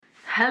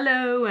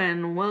Hello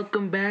and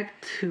welcome back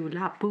to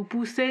La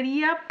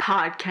Pupuseria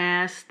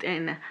podcast,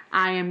 and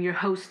I am your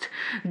host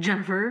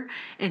Jennifer,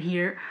 and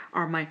here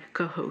are my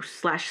co-hosts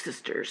slash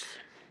sisters,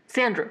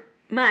 Sandra,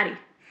 Maddie.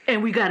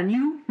 and we got a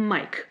new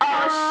mic.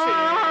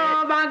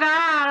 Oh, my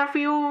god, I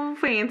feel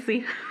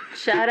fancy.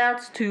 Shout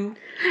outs to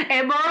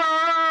Emma.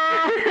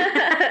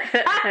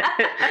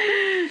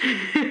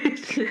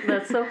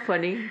 That's so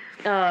funny.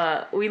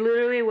 We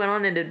literally went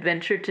on an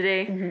adventure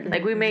today.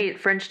 Like, we made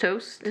French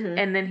toast,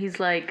 and then he's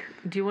like,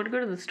 do you want to go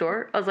to the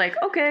store? I was like,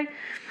 okay.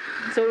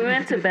 So we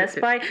went to Best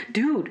Buy.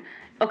 Dude,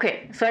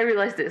 okay, so I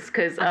realized this,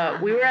 because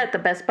we were at the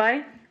Best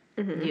Buy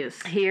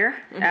Yes. here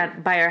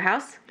by our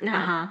house.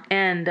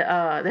 And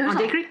there was On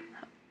Day Creek?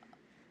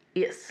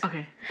 Yes.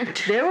 Okay.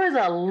 There was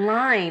a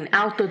line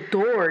out the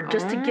door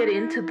just to get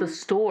into the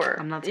store.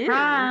 I'm not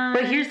surprised.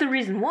 But here's the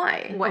reason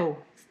why. What? Oh.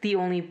 It's the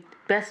only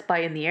Best Buy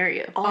in the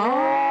area.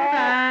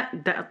 That.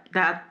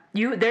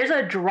 There's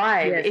a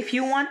drive. Yes. If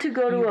you want to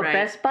go to You're a right.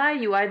 Best Buy,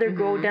 you either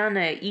go down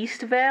to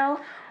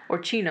Eastvale or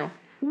Chino.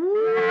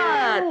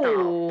 What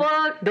the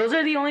Fuck. Those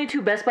are the only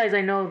two Best Buys I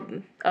know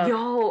of.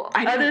 Yo,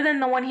 Other than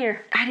the one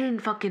here. I didn't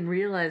fucking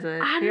realize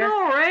that. I Yeah.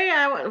 know,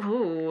 right?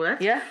 Ooh,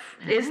 that's Yeah.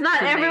 It's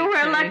not amazing.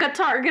 everywhere like a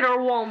Target or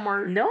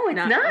Walmart. No, it's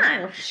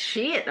not. Oh,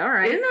 shit. All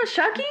right. Isn't that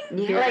shocking?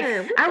 Yeah.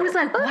 Like, I was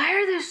like, why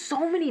are there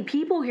so many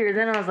people here?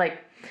 Then I was like,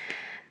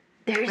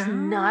 there's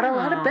not a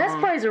lot of Best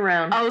Buys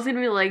around. I was gonna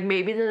be like,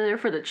 maybe they're there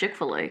for the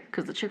Chick-fil-A,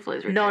 because the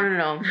Chick-fil-A's right No. there.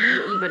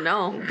 But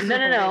no.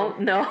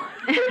 No.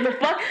 The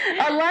fuck?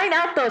 A line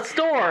out the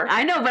store.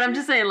 I know, but I'm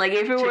just saying, like,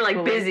 if it were, like,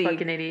 Chick-fil-A, busy.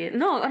 fucking idiot.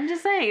 No, I'm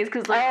just saying, it's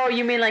because, like, Oh,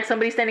 you mean like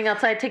somebody standing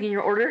outside taking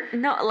your order?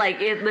 no, like,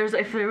 if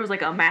there was,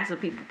 like, a mass of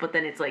people, but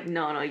then it's like,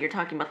 no, you're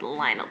talking about the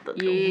line out the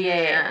door.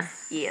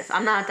 Yes. Yes,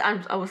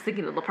 I was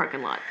thinking of the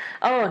parking lot.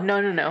 Oh,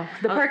 no.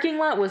 The parking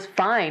lot was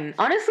fine.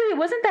 Honestly, it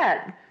wasn't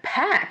that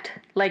packed.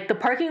 Like, the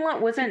parking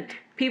lot wasn't...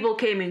 People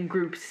came in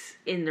groups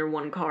in their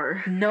one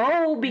car.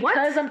 No,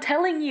 because I'm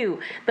telling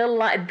you,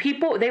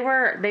 people they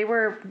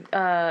were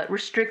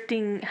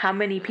restricting how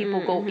many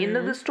people go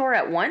into the store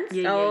at once.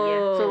 Yeah.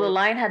 So the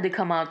line had to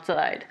come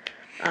outside.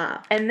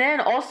 And then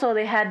also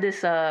they had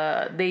this.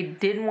 They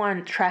didn't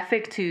want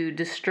traffic to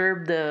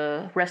disturb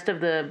the rest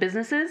of the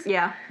businesses.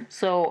 Yeah.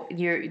 So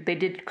they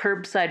did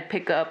curbside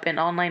pickup and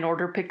online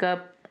order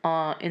pickup.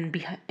 In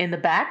the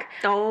back.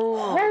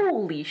 Oh.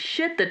 Holy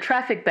shit, the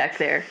traffic back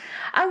there.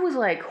 I was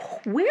like,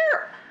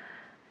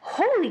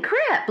 holy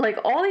crap. Like,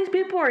 all these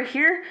people are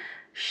here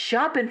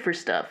shopping for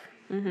stuff.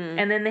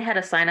 And then they had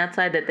a sign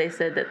outside that they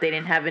said that they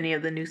didn't have any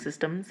of the new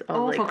systems. I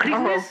was for like,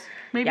 Christmas?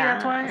 Maybe Yeah.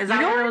 that's why? Is You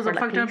that know why what? there was a For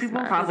fuck ton of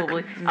Christmas. people?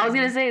 Probably. I was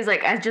gonna say, is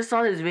like, I just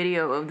saw this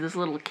video of this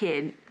little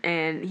kid,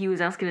 and he was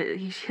asking,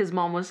 his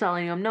mom was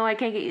telling him, no, I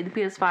can't get you the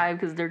PS5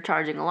 because they're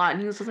charging a lot. And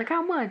he was just like,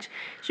 how much?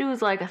 She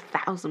was like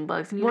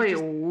 $1,000. And he was Wait,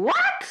 just,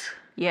 what?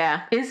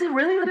 yeah. is it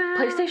really the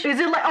PlayStation? Is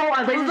it like,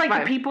 are those like the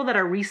 5. people that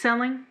are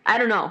reselling? I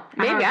don't know.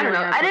 Maybe, I don't know.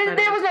 I don't know.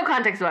 There was no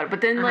context about it.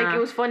 But then, like, Uh-huh. it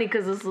was funny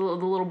because the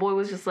little boy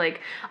was just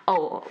like,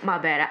 oh, my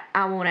bad.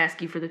 I won't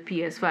ask you for the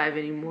PS5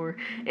 anymore.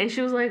 And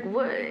she was like,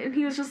 what? And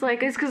he was just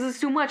like, it's because it's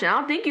too much. And I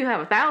don't think you have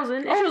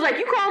 1,000. And she was like,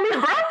 you call me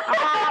broke?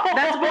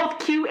 That's both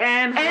cute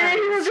and... And then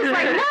he was just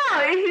like, no.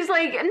 And he's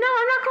like, no,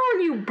 I'm not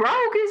calling you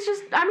broke. It's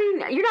just, I mean,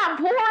 you're not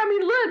poor. I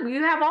mean, look,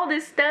 you have all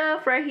this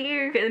stuff right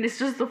here. And it's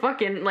just the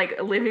fucking, like,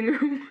 living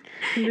room.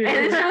 And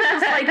it's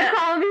just like, you're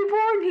calling me poor?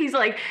 And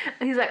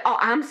he's like, oh,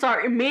 I'm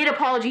sorry. Mid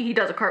apology, he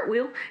does a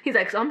cartwheel. He's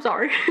like, I'm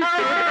sorry.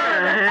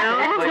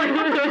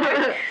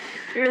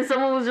 And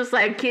someone was just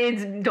like,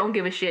 kids don't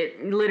give a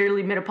shit.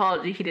 Literally mid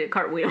apology, he did a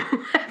cartwheel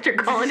after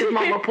calling his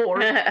mama poor.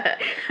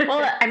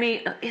 Well, I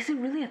mean, is it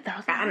really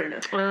 1,000? I don't know.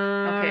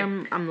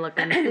 Okay. I'm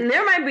looking.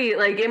 There might be,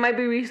 like, it might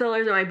be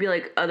resellers. It might be,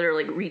 like, other,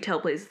 like,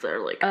 retail places that are,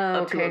 like,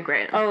 up to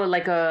 $1,000. Oh,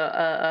 like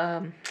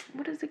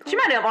what is it called? She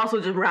might have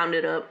also just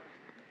rounded up.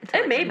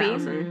 It maybe.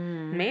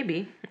 1,000.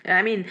 Maybe.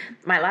 I mean,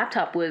 my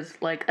laptop was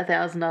like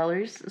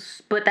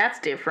 $1,000, but that's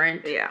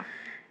different. Yeah.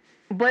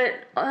 But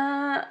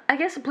I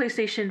guess a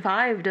PlayStation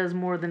 5 does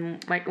more than,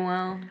 like,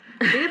 well...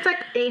 I think it's like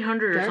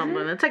 800 or Does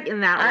something. it? It's like in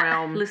that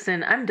realm.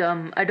 Listen, I'm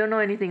dumb. I don't know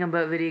anything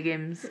about video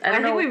games.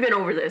 I think we've been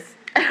over this.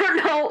 I don't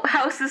know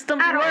how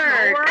systems work.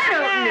 I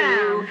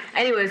don't know.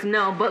 Anyways,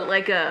 no, but,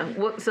 like,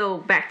 so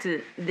back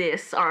to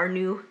this, our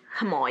new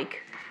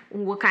mic.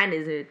 What kind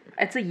is it?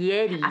 It's a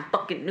Yeti. I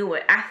fucking knew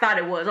it. I thought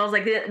it was. I was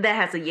like, that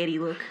has a Yeti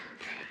look.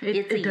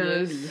 It's a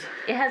does. Yeti.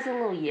 It has a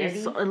little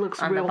Yeti. It looks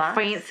on the real box.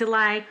 fancy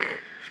like.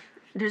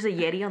 There's a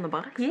Yeti on the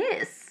box?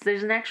 Yes,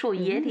 there's an actual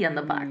Yeti on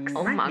the box.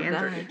 Oh my hands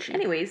are god. itchy.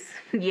 Anyways,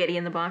 Yeti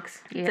in the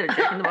box. Yeah. Instead of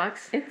Jack in the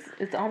box.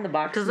 it's on the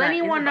box. Does not in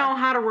anyone the know box.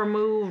 how to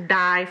remove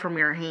dye from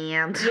your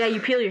hands? Yeah, you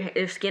peel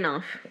your skin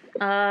off.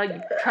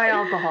 Try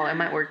alcohol. It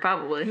might work.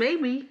 Probably.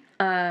 Maybe.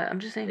 I'm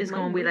just saying. It's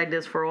gonna be like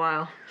this for a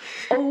while.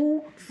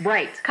 Oh,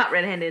 right. Caught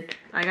red-handed.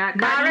 I got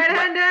caught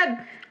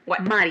red-handed.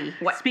 What? Marty,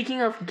 What?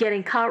 speaking of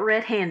getting caught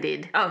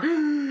red-handed,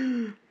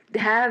 Oh.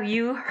 have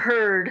you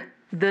heard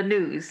the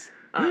news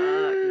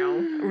No.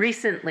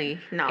 recently?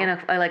 No. In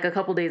like a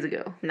couple days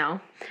ago No.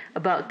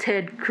 about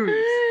Ted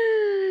Cruz.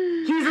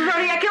 He's a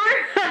Zodiac killer?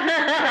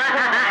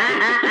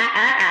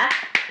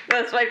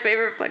 That's my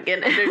favorite fucking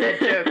internet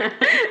joke.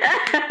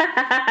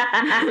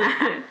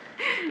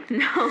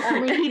 No. I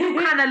mean, he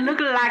do kind of look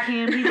like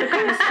him. He look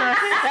kind of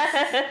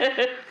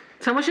sus.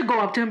 Someone should go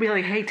up to him and be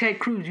like, "Hey, Ted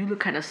Cruz, you look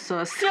kind of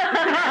sus."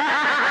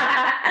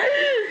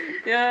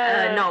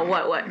 No,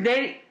 what?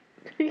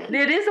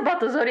 It is about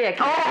the Zodiac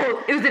Killer.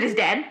 Oh, was it his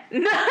dad?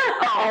 No.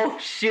 Oh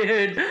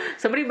shit!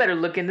 Somebody better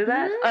look into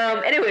that.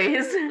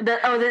 Anyways,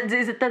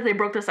 Is it that they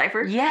broke the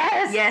cipher?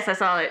 yes. Yes, I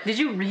saw it. Did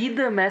you read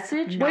the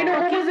message? Wait, no,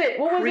 what Fucking was it?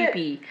 What was it?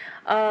 creepy.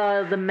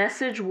 The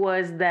message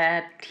was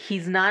that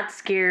he's not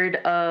scared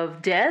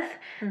of death,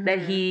 that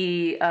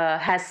he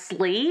has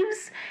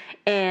slaves,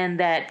 and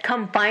that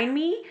come find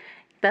me.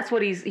 That's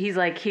what he's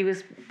like. He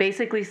was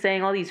basically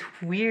saying all these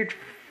weird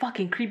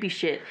fucking creepy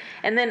shit,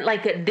 and then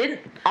like it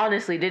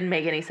didn't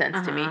make any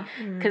sense to me,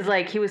 because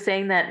like he was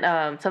saying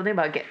that something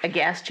about a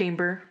gas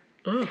chamber,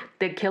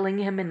 they're killing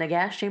him in the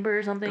gas chamber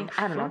or something.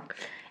 I don't know.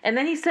 And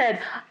then he said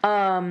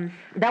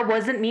that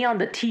wasn't me on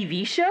the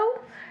TV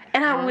show,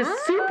 and I was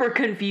super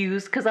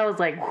confused because I was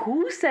like,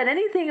 who said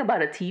anything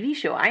about a TV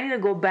show? I need to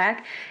go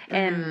back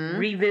and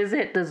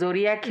revisit the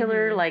Zodiac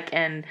Killer, like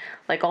and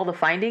like all the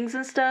findings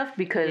and stuff,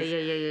 because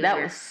that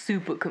was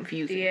super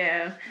confusing.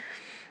 Yeah.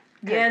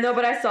 Yeah, no,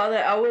 but I saw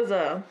that.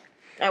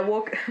 I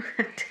woke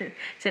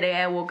today.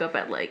 I woke up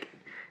at like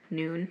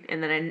noon,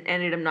 and then I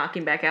ended up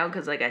knocking back out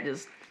because like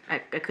I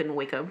couldn't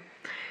wake up.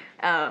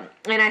 And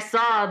I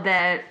saw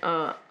that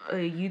a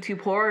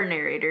YouTube horror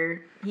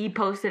narrator, he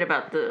posted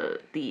about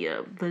the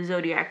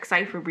Zodiac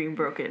cipher being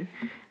broken,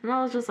 and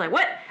I was just like,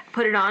 what? I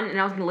put it on,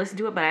 and I was gonna listen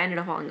to it, but I ended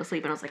up falling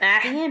asleep, and I was like,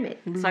 damn it!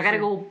 So I gotta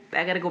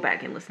go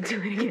back and listen to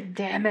it again.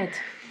 Damn it.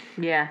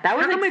 Yeah, that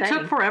was How come it exciting.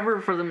 took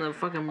forever for them to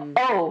fucking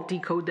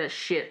decode that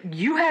shit?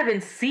 You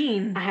haven't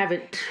seen I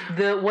haven't.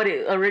 what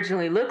it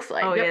originally looks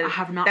like. Oh yeah, I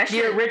have not. That The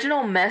shit.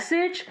 original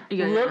message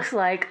Yeah. looks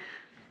like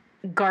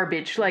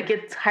garbage. Like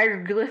it's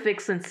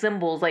hieroglyphics and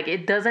symbols. Like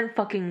it doesn't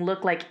fucking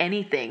look like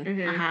anything.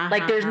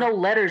 Like there's no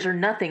letters or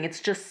nothing. It's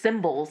just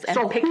symbols and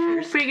So who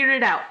pictures. figured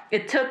it out?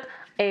 It took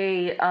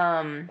a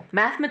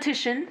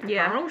mathematician.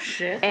 Yeah. Oh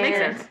shit. And, Makes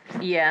sense.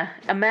 Yeah,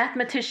 a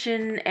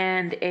mathematician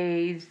and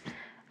a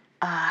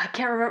I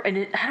can't remember,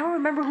 and I don't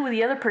remember who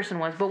the other person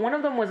was, but one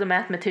of them was a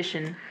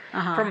mathematician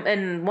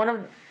and one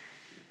of,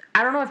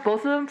 I don't know if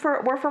both of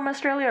them were from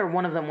Australia or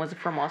one of them was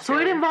from So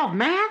Australia. it involved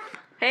math?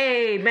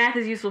 Hey, math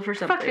is useful for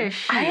something. Fucking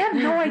shit. I have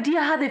no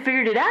idea how they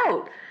figured it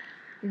out.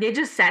 They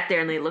just sat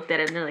there and they looked at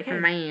it and they're like, hey,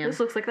 Man.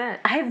 this looks like that.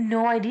 I have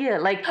no idea.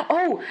 Like,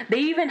 oh, they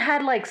even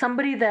had like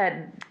somebody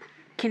that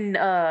can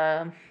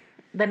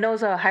that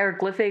knows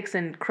hieroglyphics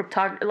and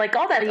cryptography, like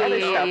all that other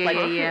stuff.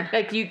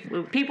 Like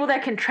you people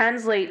that can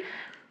translate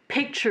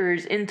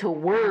pictures into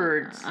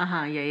words.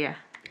 Yeah.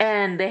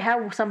 And they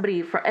have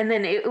somebody from, and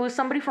then it was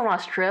somebody from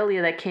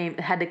Australia that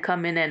had to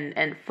come in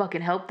and fucking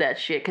help that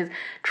shit. Cause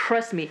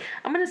trust me,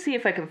 I'm gonna see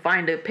if I can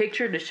find a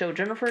picture to show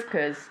Jennifer.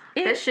 Cause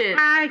That shit.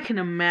 I can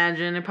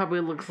imagine. It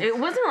probably looks. It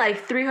wasn't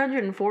like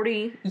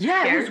 340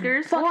 yeah, it was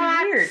characters. fucking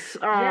weird.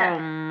 Oh,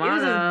 Yeah. It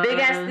was this big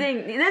ass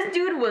thing. This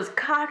dude was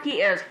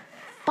cocky as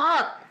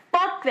fuck.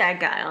 Fuck that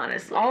guy,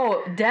 honestly.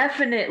 Oh,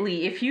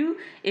 definitely. If you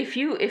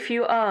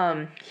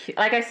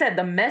like I said,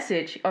 the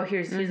message. Oh,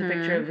 here's a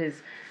picture of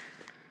his.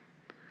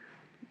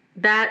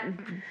 That.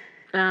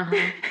 Yeah.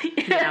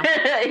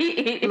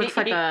 It looks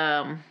like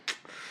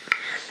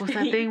what's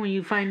that thing when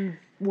you find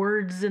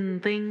words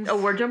and things? A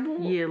word jumble?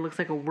 Yeah, it looks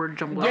like a word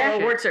jumble. Yeah,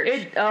 Oh, word search.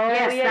 Yes,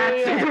 that's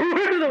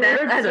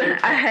yeah.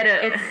 I had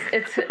a.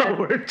 It's a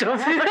word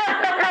jumble.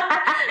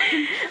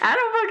 I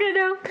don't fucking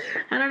know.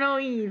 I don't know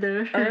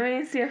either. Let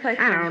me see if I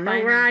can. I don't know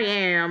find where I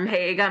am.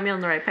 Hey, it got me on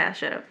the right path.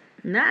 Shut up.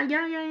 Nah,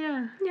 yeah.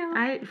 Yeah.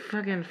 I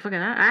fucking.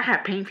 I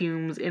have paint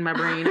fumes in my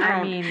brain. I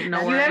don't mean,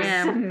 know you where I You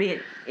have am.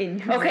 submit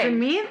in. Okay,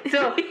 Me?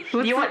 so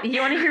you want to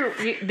hear?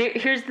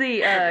 Here's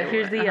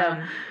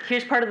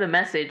here's part of the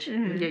message.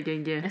 Yeah.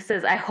 It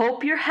says, I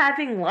hope you're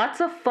having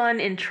lots of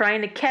fun in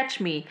trying to catch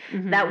me.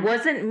 That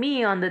wasn't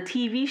me on the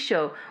TV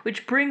show,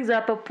 which brings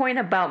up a point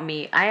about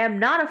me. I am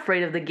not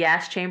afraid of the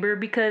gas chamber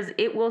because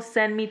it will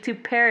send me to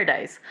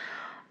paradise.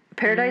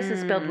 Paradise is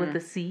spelled with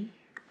a C,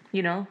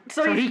 you know?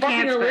 So he he's can't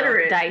fucking spell.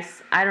 illiterate.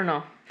 Dice. I don't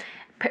know.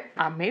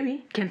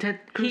 Maybe. Can Ted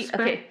Cruz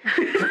spell? Okay.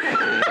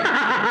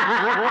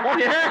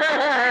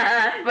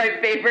 My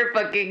favorite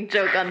fucking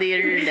joke on the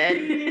internet.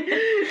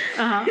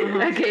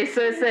 Okay,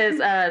 so it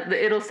says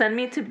it'll send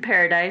me to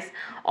paradise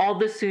all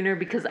the sooner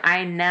because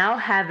I now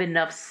have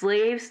enough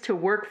slaves to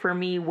work for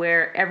me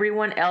where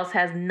everyone else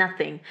has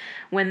nothing.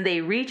 When they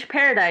reach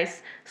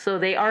paradise, so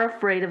they are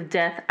afraid of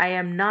death, I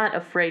am not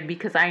afraid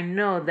because I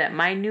know that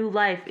my new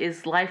life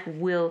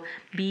will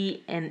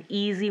be an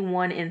easy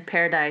one in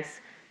paradise.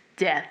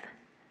 Death.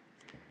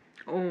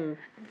 Oh.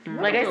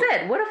 Like I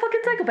said, what a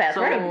fucking psychopath,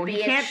 So right?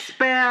 he can't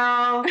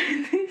spell.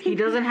 He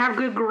doesn't have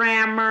good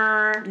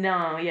grammar.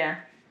 No, yeah.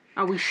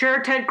 Are we sure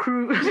Ted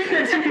Cruz?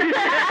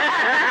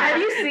 Have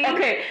you seen?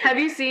 Okay. Have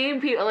you seen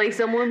people like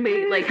someone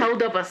made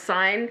held up a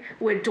sign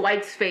with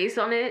Dwight's face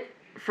on it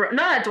from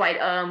not Dwight.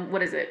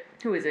 What is it?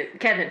 Who is it?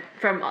 Kevin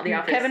from The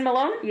Office. Kevin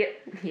Malone? Yeah.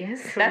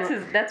 Yes.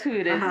 That's who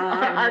it is.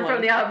 I'm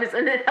from The Office,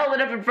 and then held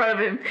it up in front of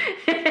him.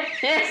 So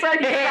he saw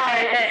it,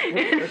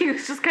 and he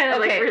was just kind of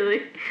like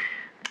really.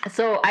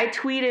 So I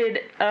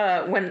tweeted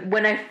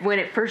when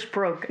it first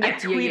broke. I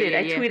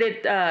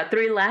tweeted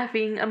 3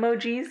 laughing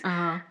emojis,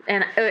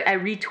 and I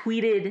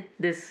retweeted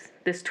this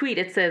tweet.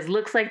 It says,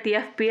 "Looks like the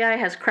FBI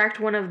has cracked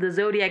one of the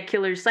Zodiac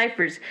killer's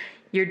ciphers.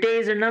 Your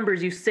days are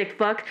numbers, you sick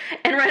fuck."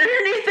 And right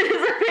underneath it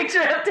is a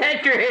picture of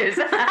Ted Cruz.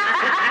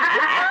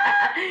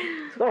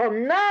 Oh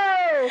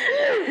no!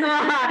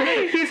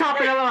 He's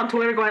hopping up on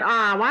Twitter going,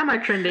 why am I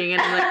trending?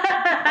 And I'm like,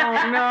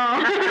 oh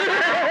no.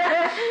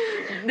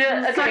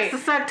 Sucks to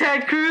suck,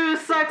 Ted Cruz.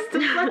 Sucks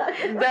to suck.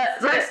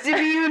 Sucks to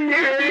be you,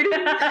 nerd.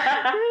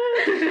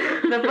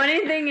 The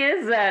funny thing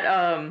is that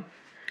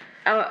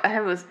I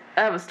have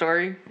a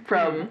story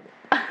from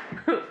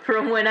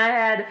from when I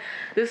had,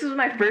 this was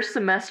my first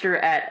semester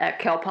at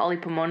Cal Poly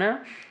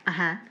Pomona.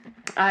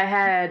 I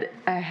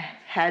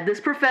had this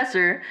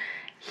professor.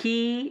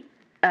 He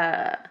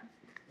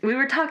we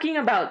were talking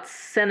about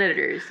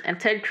senators, and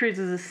Ted Cruz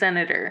is a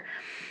senator.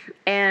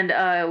 And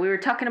we were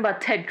talking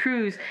about Ted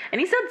Cruz,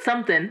 and he said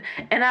something,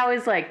 and I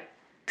was like,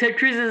 Ted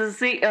Cruz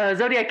is a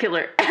Zodiac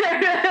killer.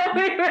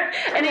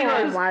 And he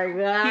goes, my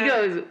God. He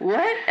goes,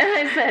 what? And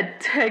I said,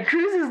 Ted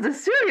Cruz is the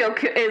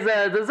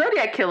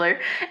Zodiac killer.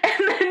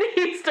 And then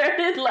he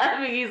started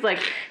laughing. He's like,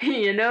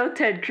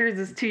 Ted Cruz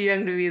is too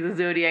young to be the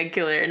Zodiac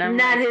killer. And I'm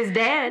Not like, his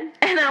dad.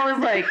 and I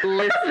was like,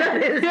 listen.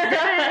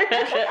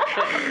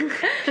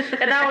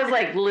 And I was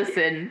like,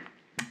 listen.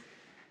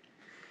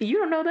 You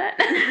don't know that?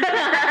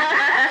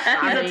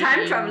 He's a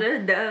time traveler.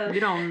 Duh. You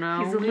don't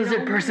know. He's a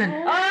lizard person.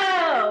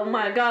 Oh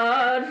my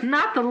God.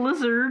 Not the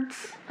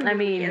lizards. I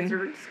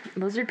mean,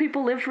 lizard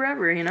people live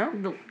forever, you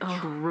know?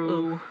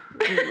 True.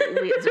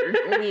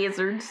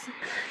 Lizards.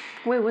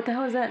 Wait, what the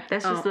hell is that?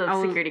 That's just the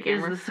security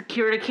camera. The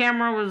security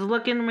camera was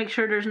looking to make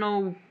sure there's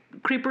no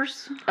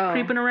creepers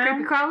creeping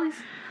around. Creepy crawlies?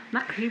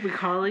 Not creepy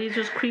crawlies,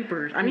 just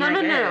creepers. I mean,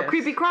 No.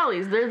 Creepy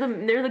crawlies.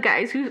 They're the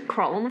guys who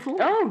crawl on the floor.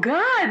 Oh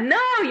God, no!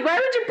 Why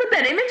would you put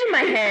that image in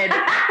my head?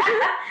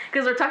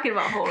 Because we're talking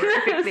about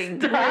horrific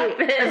things. Stop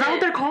it. Is that what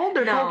they're called?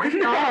 They're called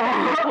creepy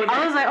crawlies.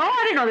 I was like,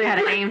 I didn't know they had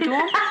a name to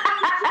them.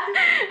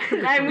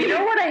 I mean, you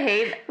know what I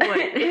hate? What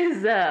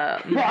is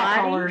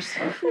Colors.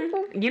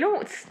 You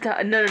know,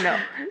 no.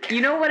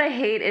 You know what I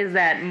hate is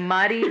that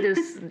Mari,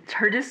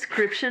 her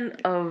description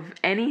of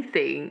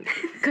anything,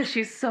 because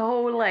she's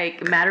so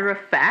like matter of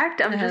fact.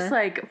 I'm just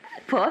like,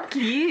 fuck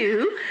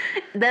you.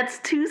 That's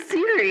too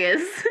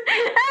serious.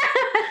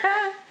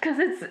 Because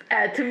it's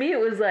to me it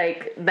was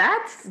like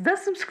that's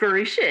some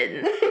scurry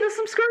shit. That's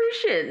some scurry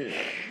shit.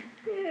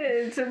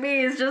 Yeah, to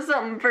me, it's just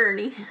something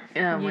funny.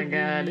 Oh my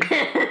God.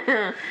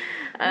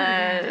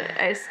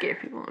 I scare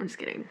people. I'm just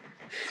kidding.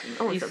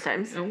 Only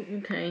sometimes. Oh,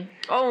 okay.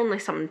 Only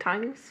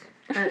sometimes.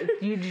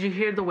 Did you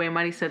hear the way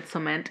Mighty said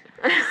cement?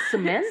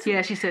 Cement?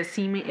 Yeah, she said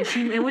cement.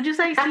 Would you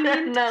say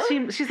cement? No.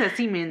 She said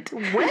cement.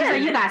 When? She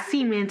said you got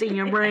cement in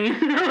your brain.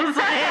 I was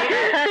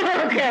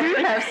like, Okay, you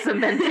have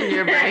cement in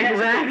your brain.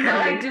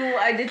 Exactly. No,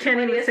 I did too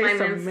many say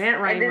assignments. cement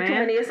right, I did too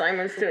man. many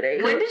assignments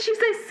today. When did she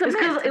say It's cement?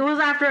 because it was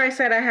after I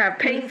said I have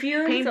Paint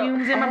fumes? paint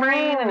fumes in my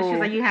brain, and she's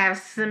like, you have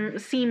some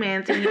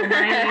cement in your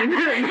brain.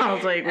 And I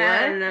was like, what?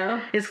 I don't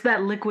know. It's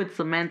that liquid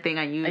cement thing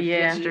I used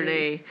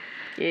yesterday.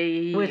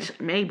 Yeah. Which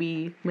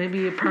maybe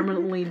it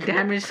permanently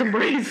damaged some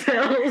brain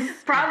cells.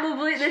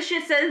 Probably. This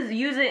shit says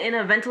use it in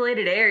a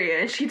ventilated area,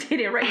 and she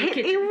did it right in the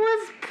kitchen. It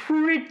was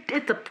pretty.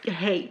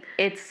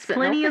 It's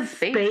Plenty open of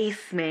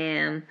space,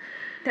 man.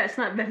 That's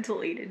not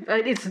ventilated.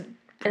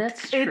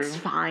 That's true. It's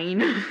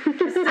fine.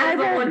 I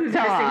won't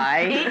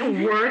die.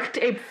 It worked.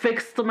 It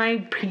fixed my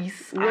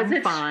piece. Was I'm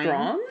it fine.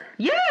 strong?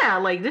 Yeah,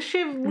 like this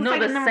shit was No, like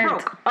the it never scent.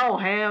 broke. Oh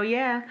hell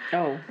yeah.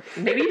 Oh,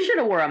 maybe you should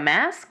have wore a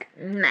mask.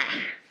 Nah.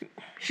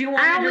 She I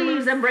wanted to only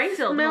lose them brain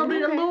cells. smelled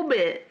it a little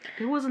bit.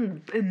 It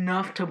wasn't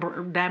enough to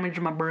damage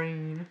my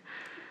brain.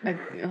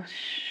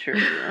 Sure.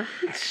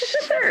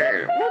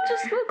 Sure.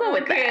 We'll go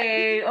with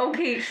that.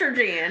 Okay, sure,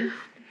 Jan.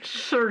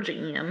 Sure,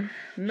 Jan.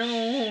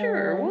 No.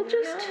 Sure. We'll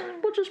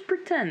just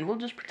pretend.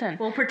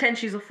 We'll pretend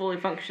she's a fully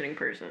functioning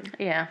person.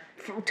 Yeah.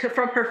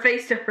 From her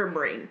face to her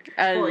brain.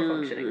 Fully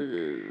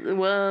functioning.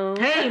 Well.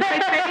 Hey,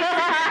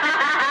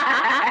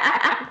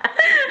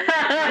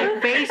 my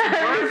face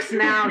works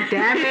now,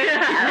 damn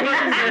it.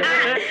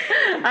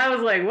 I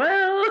was like,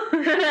 well,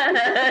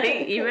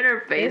 even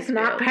her face. It's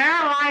not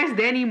paralyzed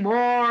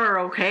anymore,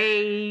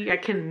 okay? I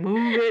can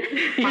move it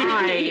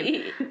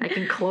fine. I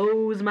can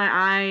close my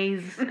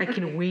eyes. I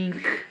can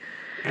wink.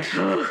 It's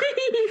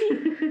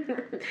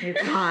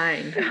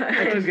fine.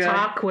 I can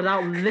talk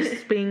without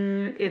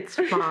lisping. It's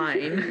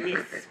fine.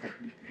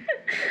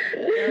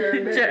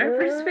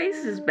 Jennifer's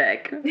face is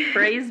back.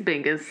 Praise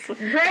Bingus.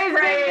 Praise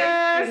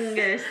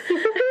Bingus!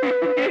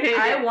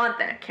 I want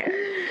that cat.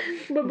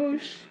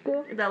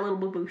 Babushka. That little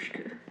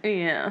babushka.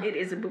 Yeah. It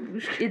is a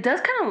babushka. It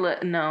does kind of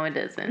look. No, it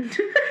doesn't.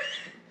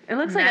 It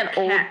looks like an That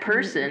old cat.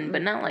 person,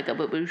 but not like a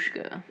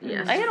babushka.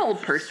 Yes. Like an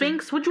old person.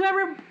 Sphinx. Would you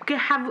ever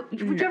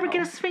Would you ever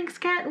get a Sphinx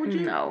cat? Would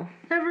you? No.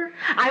 Ever?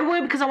 I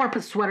would because I want to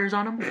put sweaters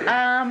on them.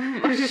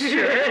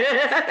 Sure.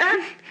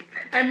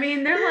 I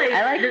mean, they're like.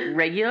 I like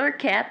regular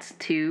cats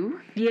too.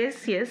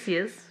 Yes.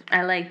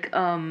 I like,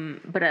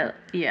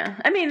 yeah.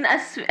 I mean,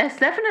 S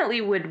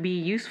definitely would be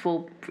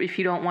useful if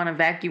you don't want to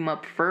vacuum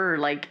up fur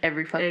like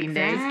every fucking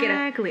day.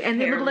 Exactly. And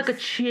they look like a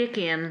hairless-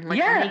 chicken, like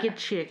Yeah. a naked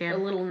chicken. a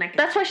little neck.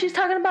 That's why she's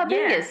talking about Yeah,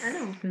 Bingus. I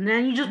know. And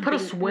then you just put a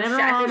sweater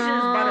I on think she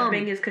just brought up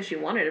them. Bingus because she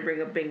wanted to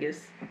bring up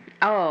Bingus.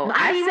 Oh,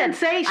 I didn't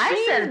say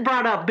she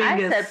brought up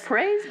Bingus. I said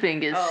praise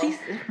Bingus. Oh.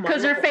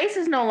 Because her face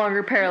is no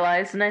longer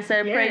paralyzed, and I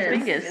said praise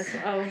Bingus. Yes.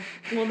 Oh,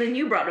 well then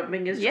you brought up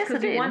Bingus Yes, just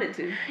because I you did. wanted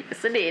to.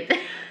 Yes, I did.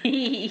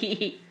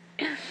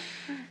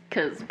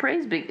 Because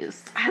praise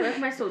Bingus. I left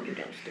my soju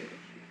downstairs.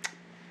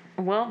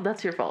 Well,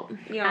 that's your fault.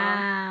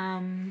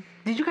 Yeah.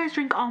 Did you guys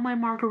drink all my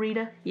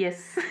margarita? Yes.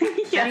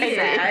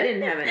 I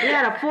didn't have We it.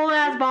 had a full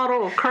ass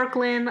bottle of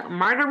Kirkland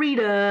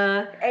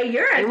margarita. Hey,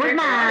 you're It was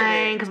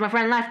mine because my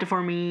friend left it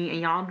for me, and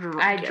y'all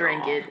drank I it.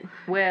 drank all. it.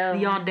 Well,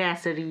 The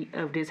audacity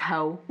of this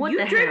hoe. What You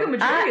the drank hell? a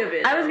majority of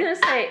it. I was gonna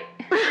say.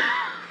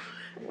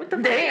 What the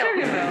fuck are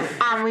you talking about?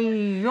 I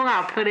mean, you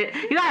gotta put it.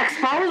 You gotta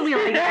expose me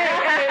like Hey,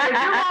 that.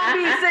 your mom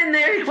be sitting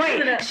there.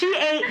 Wait, she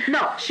ate.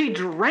 No, she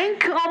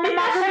drank all my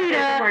margarita,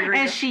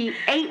 and she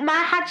ate my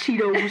hot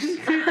Cheetos.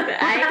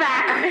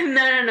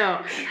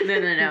 No.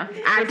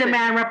 I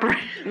demand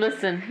reparations.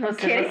 Listen,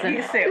 Kidding.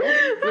 You say,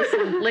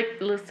 oh,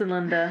 listen,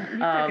 Linda.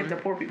 talking to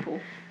poor people.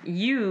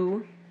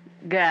 You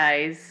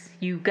guys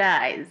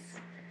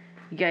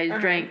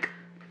drank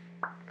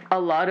a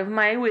lot of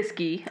my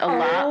whiskey,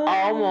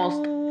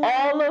 almost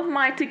all of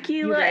my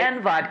tequila right.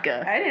 and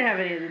vodka. I didn't have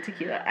any of the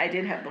tequila. I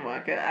did have the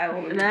vodka. I will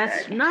admit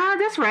That's that.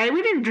 that's right.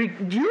 We didn't drink.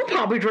 You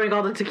probably drank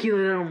all the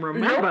tequila. I don't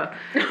remember.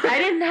 I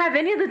didn't have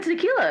any of the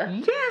tequila.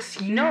 Yes,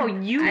 you. No,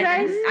 you I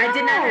guys. did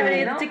not have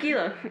any no. of the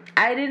tequila.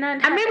 I did not.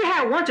 I Have, maybe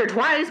had once or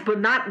twice, but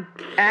not.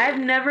 I've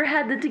never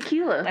had the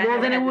tequila. I- Well,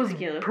 never then it had the was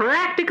tequila.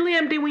 practically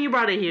empty when you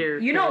brought it here.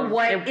 You know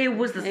what? It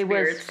was the it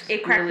was spirits.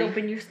 It cracked really-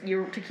 open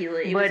your tequila.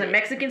 It But was a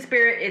Mexican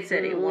spirit. It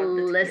said it wanted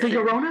the The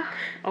tequila. Corona?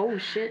 Oh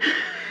shit.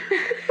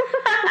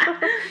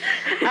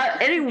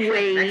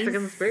 Anyways,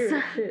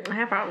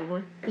 Yeah,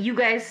 probably. you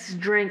guys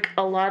drink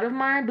a lot of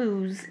my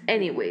booze.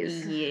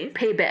 Anyways, Yeah.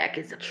 payback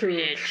is a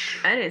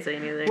bitch. I didn't say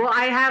anything. Well,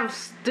 I have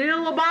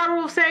still a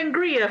bottle of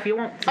sangria if you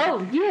want.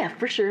 Oh yeah,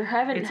 for sure.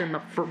 Haven't. It's in the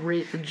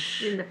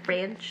fridge. in the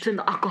fridge. It's in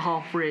the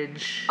alcohol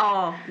fridge.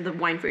 Oh, the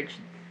wine fridge.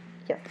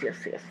 Yes.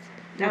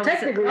 Well,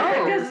 technically,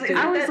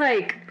 I was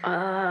like,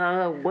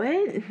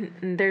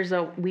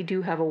 what? We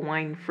do have a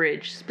wine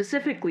fridge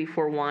specifically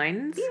for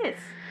wines. Yes.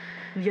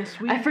 Yes,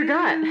 we. I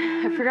forgot.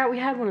 do. I forgot we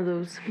had one of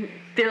those.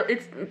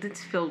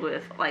 It's filled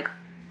with like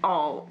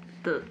all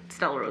the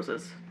Stella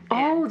Roses.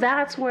 Oh,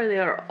 that's where they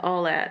are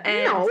all at.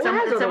 And No, it some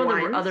has of other the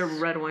wines. other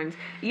red wines.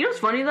 You know what's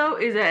funny though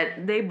is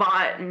that they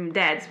bought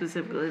Dad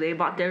specifically. They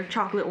bought their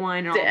chocolate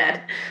wine and all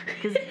Dad. that.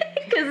 'Cause-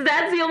 Because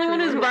that's the only one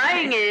who's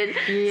buying it.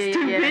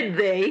 Stupid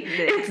they.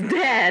 It's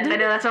Dad. I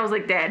know that's why I was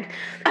like, Dad.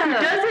 Who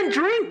doesn't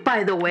drink,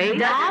 by the way.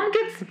 Mom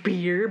gets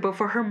beer, but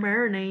for her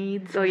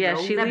marinades. Oh yeah,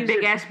 no. she That leaves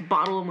big her- ass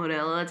bottle of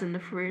Modelo that's in the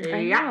fridge. I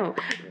Yeah. know.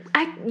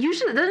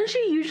 Doesn't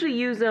she usually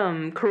use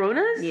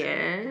Coronas?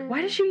 Yeah.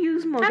 Why did she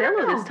use I don't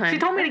Modelo know. this time? She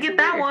told me to get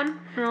that one.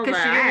 Because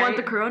she didn't want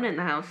the Corona in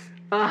the house.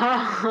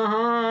 Oh.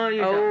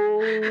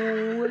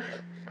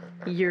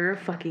 You're a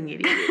fucking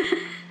idiot.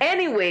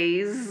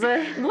 Anyways,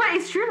 What?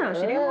 It's true though.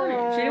 She didn't want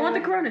it. She didn't want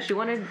the Corona. She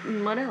wanted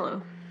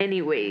Modelo.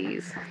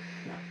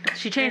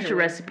 she changed the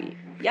recipe.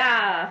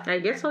 Yeah. I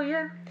guess so.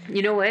 Yeah.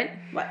 You know what?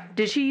 What?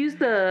 Did she use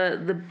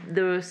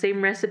the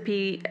same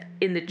recipe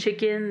in the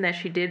chicken that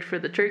she did for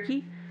the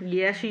turkey?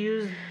 Yeah, she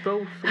used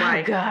both.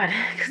 Why? Oh God,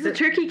 because the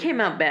turkey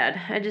came out bad.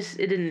 It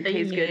didn't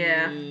taste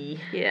good.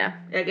 Yeah.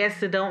 I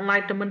guess they don't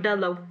like the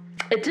Modelo.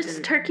 It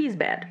just turkey's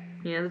bad.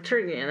 Yeah, the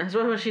turkey. And that's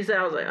what she said.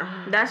 I was like, oh.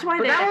 That's why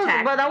But they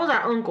attacked. that was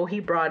our uncle. He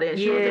brought it.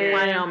 She wasn't Yeah.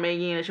 planning on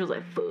making it. And she was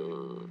like,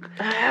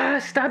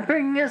 fuck. Stop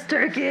bringing us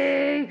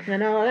turkey. I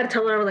know. I gotta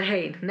tell her, like,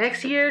 hey,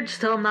 next year,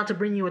 just tell them not to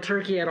bring you a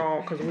turkey at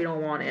all, because we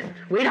don't want it.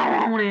 We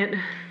don't want it.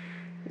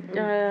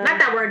 Not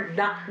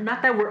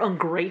that we're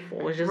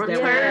ungrateful. It's just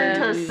Return that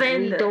to we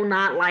sender. do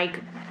not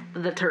like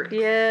the turkey.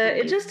 Yeah,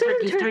 it just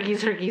didn't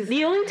turkeys.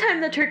 The only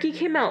time the turkey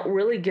came out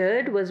really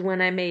good was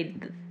when I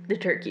made the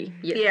turkey.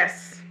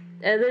 Yes.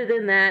 Other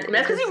than that,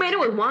 That's because you made it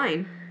with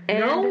wine.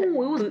 No, it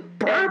was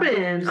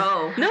bourbon.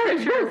 Oh. No,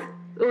 it's both.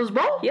 It was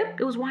both? Yep.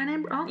 It was wine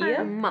and... Okay. Yep.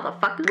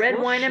 Motherfucker.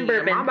 Red wine and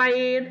Shit, bourbon. My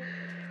bad.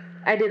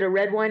 I did a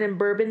red wine and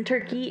bourbon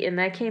turkey, and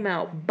that came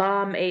out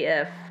bomb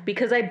AF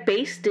because I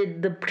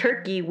basted the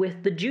turkey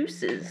with the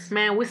juices.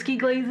 Man, whiskey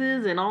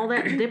glazes and all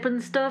that dipping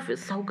stuff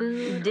is so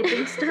good.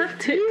 Dipping stuff.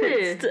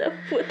 Dipping stuff.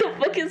 What the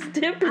fuck is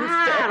dipping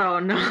I stuff?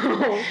 don't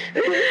know.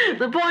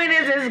 The point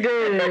is, it's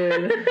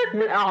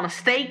good. On a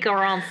steak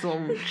or on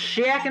some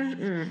shacking.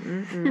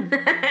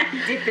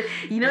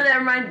 You know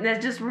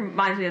that just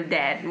reminds me of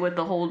Dad with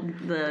the whole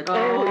the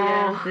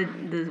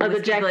the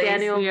whiskey Jack glaze.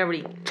 Daniel. We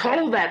already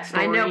told that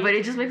story. I know, but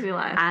it just makes me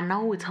laugh. I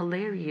know, it's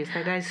hilarious.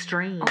 That guy's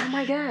strange. Oh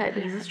my god.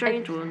 He's a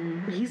strange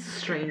one. He's a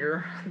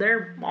stranger.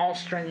 They're all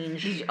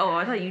strange. Oh,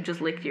 I thought you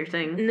just licked your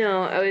thing.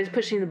 No, I was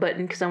pushing the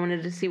button because I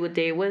wanted to see what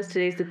day it was.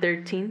 Today's the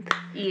 13th.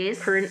 Yes.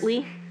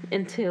 Currently,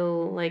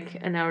 until like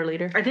an hour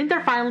later. I think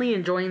they're finally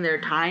enjoying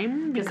their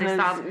time Because because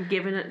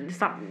they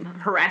stop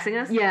harassing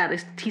us. yeah,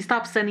 he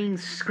stopped sending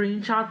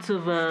screenshots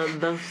of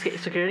the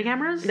security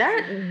cameras.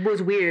 That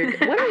was weird.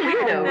 What a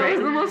weirdo, That was right?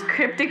 the most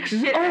cryptic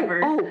shit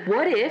ever. Oh,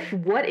 what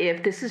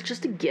if, this is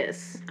just a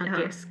guess, I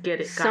guess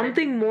get it. Got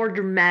something more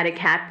dramatic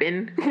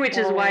happened, which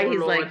is why he's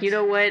Lord. like, you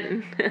know what?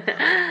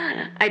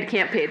 I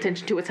can't pay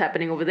attention to what's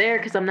happening over there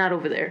because I'm not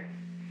over there.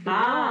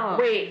 Ah.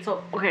 Wait,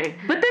 so okay.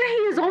 But then he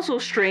is also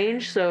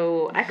strange,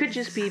 so I could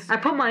just be... I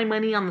put my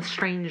money on the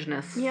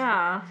strangeness.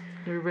 Yeah.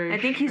 They're very I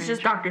think he's strange.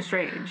 just Doctor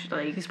Strange.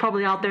 Like He's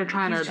probably out there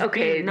trying to.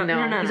 Okay, no.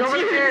 He's over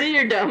there.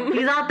 You're dumb.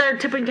 He's out there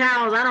tipping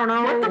cows. I don't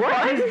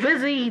know. He's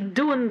busy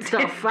doing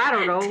stuff. I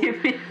don't know.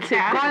 Tipping Going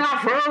cows.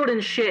 off road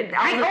and shit.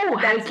 Hiking.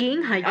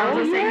 I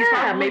was gonna say he's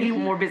yeah, probably maybe-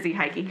 more busy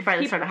hiking. He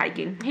finally started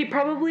hiking. He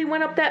probably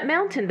went up that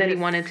mountain that he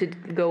wanted to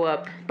go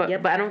up, but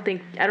Yep. but I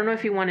don't know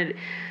if he wanted.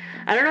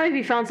 I don't know if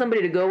he found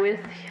somebody to go with.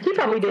 He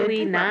probably did. Hopefully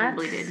He not.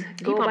 probably did.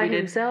 He Go probably by did.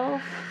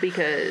 himself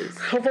because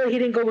Hopefully he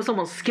didn't go with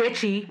someone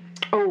sketchy.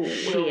 oh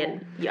Shit.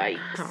 yikes.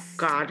 Oh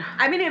God.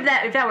 I mean, if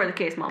that were the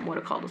case, Mom would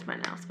have called us by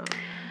now. So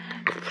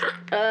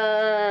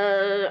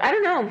I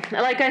don't know.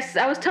 Like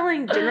I was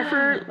telling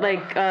Jennifer,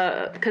 like,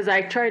 because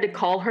I tried to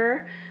call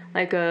her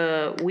like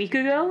a week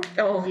ago,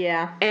 oh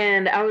Yeah.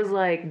 and I was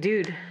like,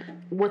 dude,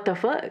 what the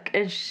fuck?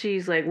 And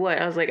she's like, what?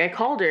 I was like, I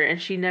called her,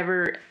 and she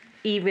never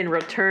even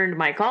returned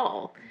my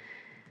call.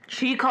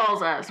 she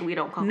calls us. We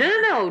don't call.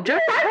 No,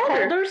 Jennifer called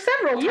her. Called her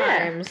several Yeah.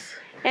 times.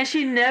 And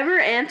she never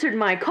answered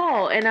my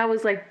call, and I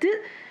was like,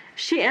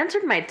 she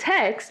answered my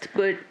text,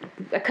 but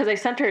because I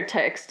sent her a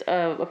text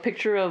of a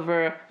picture of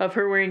her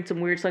wearing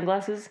some weird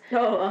sunglasses.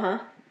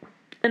 Oh,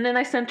 And then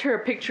I sent her a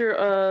picture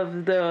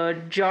of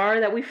the jar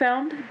that we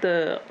found,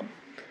 the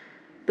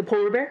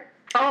polar bear.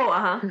 Oh,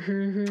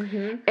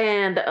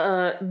 And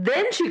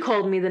then she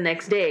called me the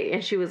next day,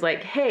 and she was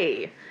like,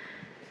 hey,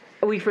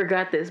 we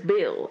forgot this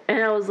bill.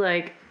 And I was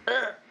like,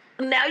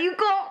 now you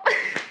call.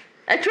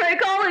 I tried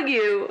calling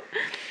you.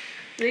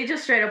 They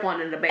just straight up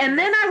wanted to ban. And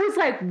then I was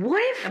like,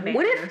 what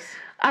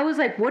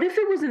if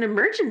it was an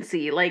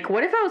emergency? Like,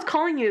 what if I was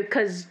calling you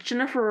because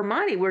Jennifer or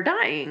Marty were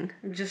dying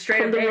just straight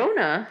from up the dead.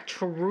 Rona?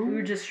 We were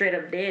True. just straight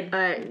up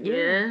dead.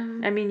 Yeah.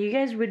 I mean, you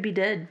guys would be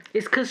dead.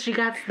 It's because she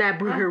got that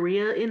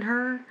brujeria in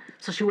her,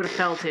 so she would have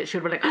felt it. She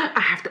would have been like,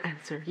 I have to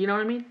answer. You know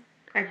what I mean?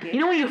 I get.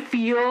 You know when you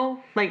feel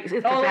like it's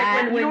Oh,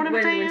 bad. like You know what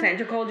I'm saying? when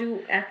Sandra called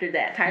you after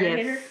that tire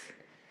hit her? Yes.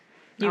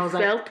 You I was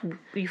like- felt.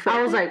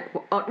 I was like,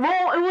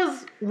 well, it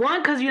was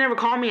one because you never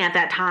called me at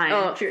that time.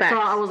 Oh, so facts.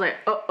 I was like,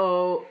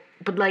 uh-oh.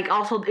 But like,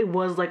 also, it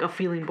was like a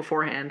feeling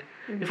beforehand.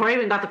 Before I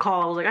even got the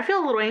call, I was like, I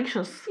feel a little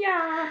anxious.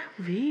 Yeah.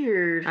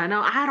 weird. I know.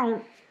 I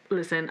don't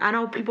listen. I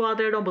know people out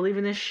there don't believe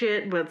in this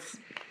shit, but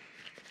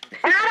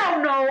I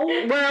don't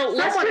know. Well,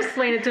 Someone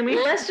explain it to me.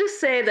 Let's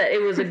just say that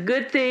it was a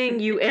good thing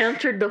you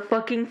answered the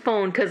fucking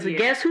phone, because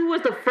guess who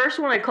was the first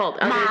one I called?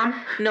 Mom.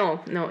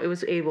 No, it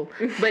was Abel.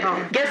 But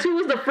Oh. guess who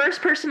was the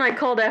first person I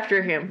called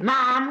after him?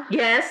 Mom.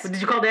 Yes. Did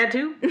you call Dad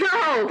too?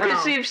 No,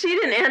 because Oh. if she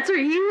didn't answer,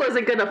 he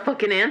wasn't gonna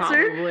fucking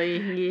answer. Probably.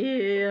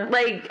 Yeah.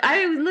 Like,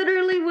 I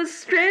literally was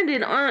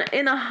stranded on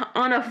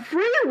a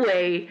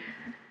freeway.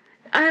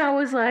 And I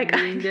was like,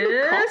 I need to call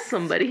Yes.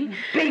 somebody.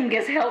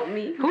 Bingus, help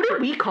me. Who did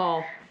we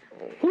call?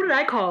 Who did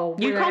I call?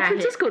 You when called I got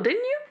hit? Francisco,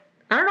 didn't you?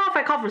 I don't know if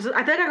I called Francisco.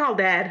 I think I called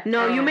Dad.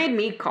 No, you made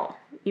me call.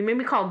 You made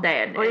me call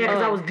Dad. Oh yeah,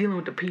 because Oh. I was dealing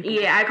with the people.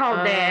 Yeah, I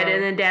called Dad, Oh.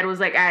 and then Dad was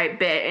like, "I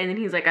bet," and then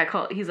he's like, I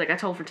told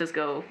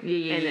Francisco."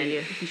 Yeah, and then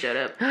yeah. he showed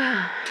up.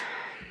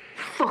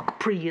 Fuck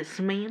Prius,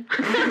 man.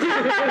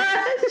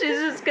 She's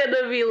just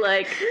gonna be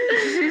like,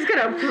 She's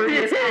gonna prove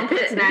his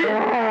outfits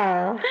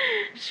now.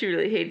 she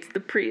really hates the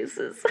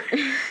Priuses.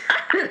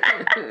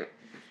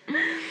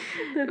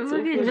 That's so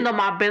funny. Even though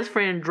my best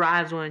friend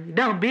drives one. You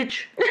dumb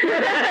bitch.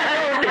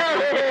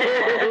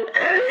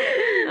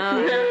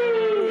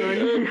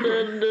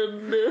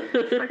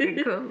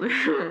 Fucking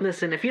cool.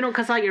 Listen, if you don't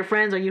cuss out your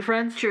friends, are you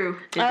friends? True.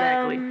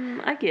 Exactly.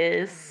 I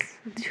guess.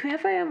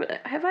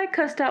 Have I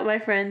cussed out my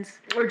friends?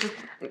 Or just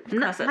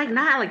not,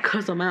 not like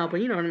cuss them out,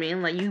 but you know what I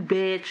mean? Like, you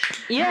bitch.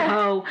 Yeah. You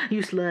hoe.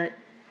 You slut.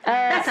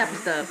 That type of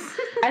stuff.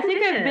 I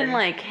think I've been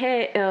like,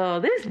 hey,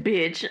 this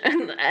bitch.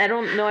 I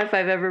don't know if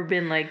I've ever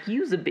been like,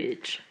 use a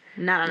bitch.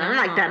 No, not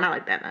like that. Not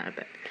like that. Not like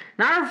that.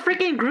 Now our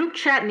freaking group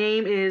chat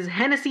name is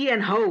Hennessy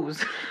and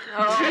Hose.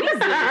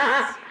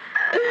 Oh,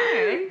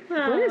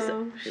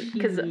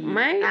 Because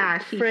my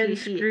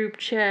friends group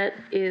chat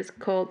is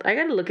called. I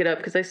gotta look it up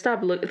because I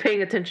stopped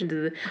paying attention to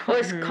the. Oh,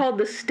 it's called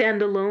the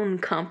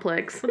Standalone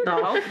Complex. The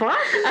fuck?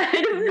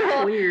 I don't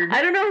know. Weird.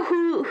 I don't know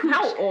who.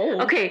 How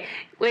old? Okay,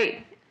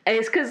 wait.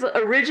 It's because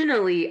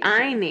originally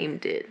I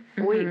named it.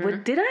 Wait,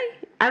 what did I?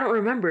 I don't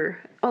remember.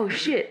 Oh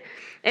shit.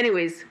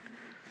 Anyways,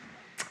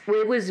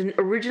 it was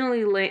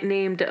originally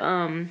named.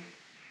 Oh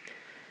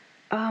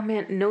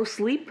man, No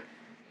Sleep.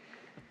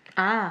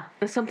 Ah,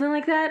 Something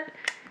like that.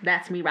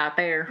 that's me right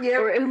there. Yeah.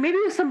 Or maybe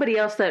it was somebody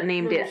else that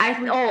named it.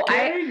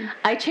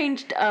 I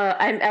changed.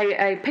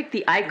 I picked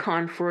the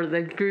icon for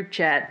the group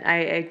chat.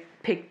 I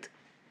picked.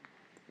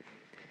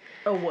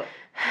 Oh, what?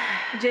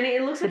 Jenny,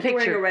 it looks like you're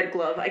wearing picture. a red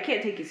glove. I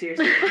can't take you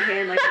seriously with your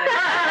hand like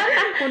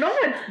that. Well,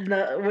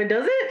 no one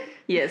does it.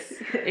 Yes,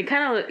 it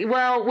kind of.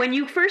 Well, when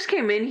you first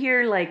came in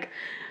here, like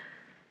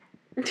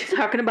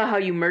talking about how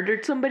you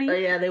murdered somebody, Oh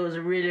yeah, they was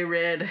really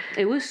red.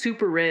 it was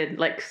super red,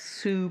 like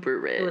super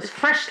red. It was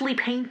freshly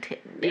painted.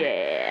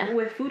 yeah.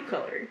 With food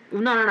coloring.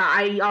 No.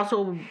 I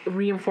also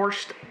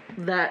reinforced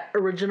that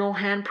original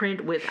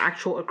handprint with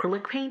actual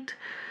acrylic paint.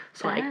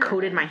 So I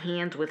coated my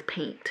hands with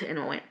paint and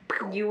it went.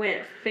 You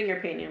went finger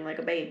painting like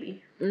a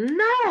baby.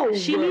 No,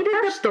 She needed the-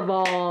 First of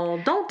all,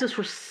 don't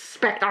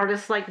disrespect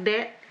artists like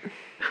that.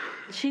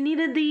 She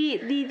needed the.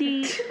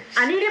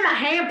 I needed my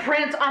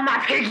handprints on my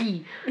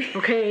piggy.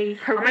 Okay,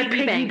 Her on my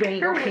wiggy piggy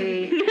bank.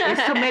 Okay,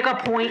 it's to make a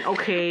point.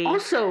 Okay.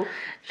 Also,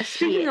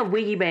 speaking of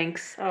wiggy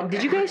banks, Okay.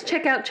 did you guys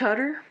check out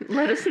Chowder?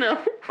 Let us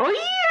know. Oh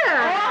yeah!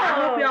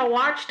 I hope y'all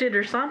watched it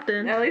or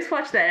something. At least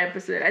watch that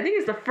episode. I think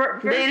it's the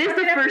first. It is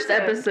the first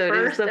episode.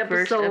 It's the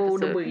first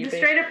episode. Wiggy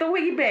Straight up the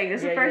Wiggy Bang.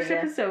 That's the Yeah, first yeah.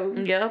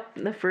 episode. Yep,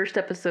 the first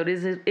episode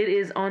is it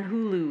is on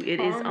Hulu.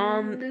 It is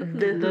on the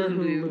The Hulu.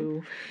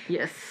 Hulu.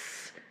 Yes.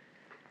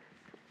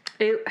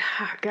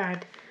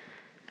 God.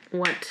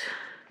 What?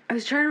 I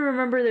was trying to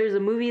remember. There's a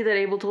movie that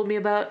Abel told me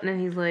about, and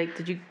he's like,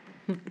 "Did you?"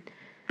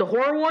 The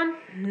horror one?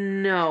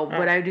 No,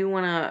 but I do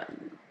want to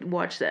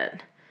watch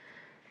that.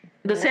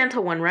 The Santa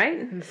one,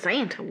 right? The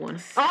Santa one.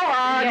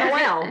 Yes.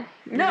 Noel.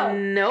 No.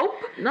 Nope.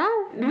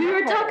 No. We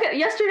were talking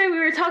yesterday. We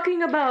were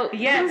talking about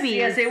Yes, movies.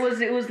 yes, it was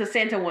the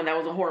Santa one that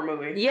was a horror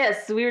movie.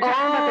 Yes, we were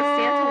talking about the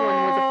Santa one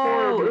was a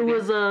horror movie. It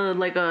was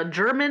like a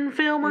German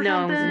film or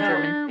No, it was something?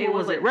 German. What It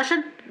was was it?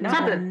 Russian? No.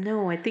 Something.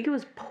 No, I think it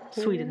was Polish.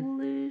 Sweden.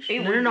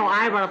 It No,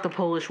 I brought up the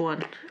Polish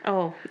one.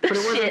 Oh, But it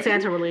wasn't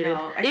Santa related.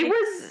 No, I It think-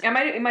 was- It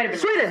might have been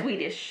Sweden.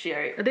 Swedish.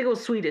 Right? I think it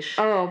was Swedish.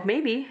 Oh,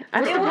 maybe.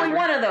 I It don't was know.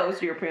 one of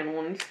those European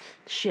ones.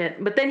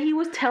 Shit. But then he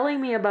was telling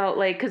me about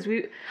okay,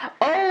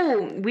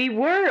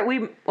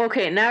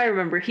 now I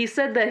remember. He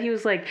said that he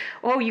was like,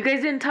 "Oh, you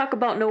guys didn't talk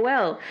about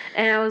Noel."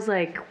 And I was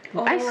like,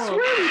 I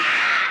swear.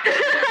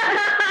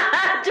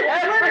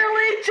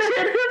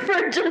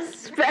 Jennifer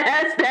just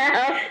spazzed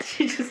out.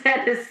 She just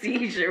had a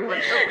seizure. What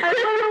the I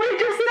literally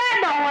just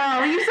said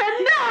Noel. You said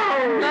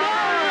no. No, I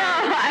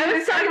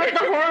was talking about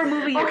the horror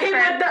movie. Okay,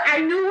 but I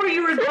knew where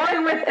you were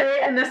going with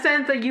it in the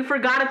sense that you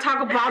forgot to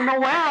talk about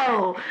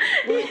Noel.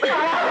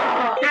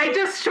 I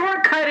just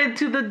shortcutted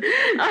to the.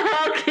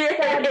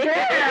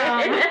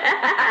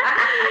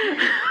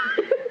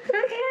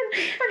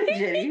 fucking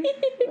Jenny.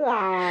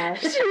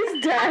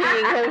 She's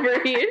dying over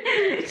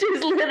here.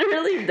 She's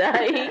literally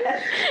dying.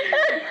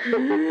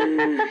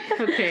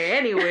 Okay,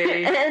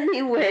 anyway.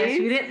 Anyway.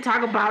 You didn't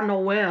talk about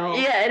Noel.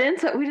 Yeah,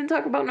 we didn't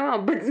talk about Noel,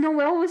 but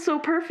Noel was so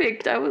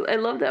perfect. I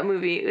love that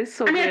movie. It was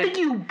so I mean, good. I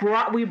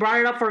think we brought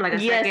it up for like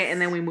a Yes. second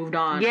and then we moved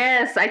on.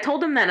 Yes, I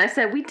told him that. I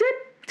said we did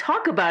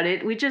talk about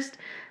it. We just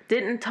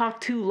didn't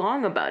talk too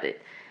long about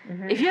it.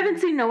 If you haven't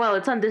seen Noel,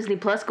 it's on Disney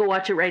Plus. Go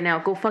watch it right now.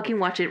 Go fucking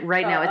watch it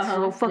right now. It's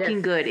so fucking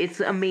Yes. good. It's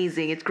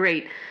amazing. It's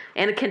great.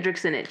 Anna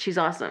Kendrick's in it. She's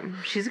awesome.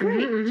 She's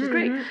great. She's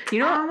great. You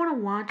know I want to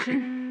watch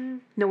it.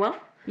 Noel?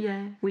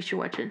 Yeah. We should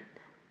watch it.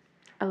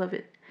 I love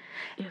it.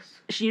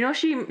 Yes. You know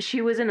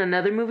she was in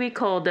another movie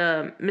called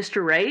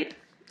Mr. Right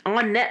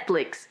on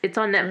Netflix. It's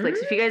on Netflix.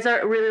 If you guys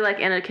are really like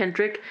Anna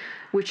Kendrick,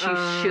 which you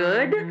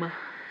should.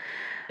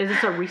 Is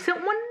this a recent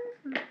one?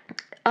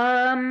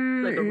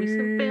 Like a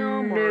recent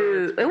film?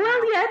 Or No.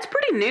 Well, yeah, it's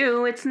pretty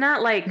new. It's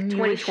not like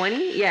Newish.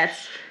 2020. Yeah,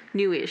 it's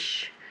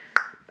newish.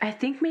 I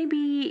think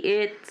maybe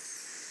it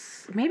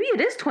is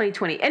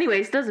 2020.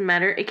 Anyways, doesn't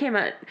matter. It came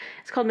out.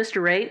 It's called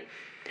Mr. Right.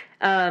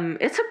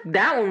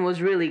 That one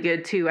was really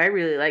good too. I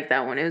really liked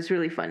that one. It was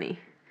really funny.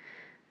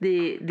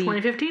 The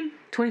 2015?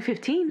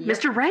 2015. Yep.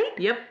 Mr. Right?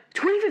 Yep.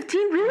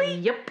 2015, really?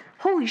 Yep.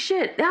 Holy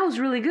shit, that was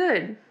really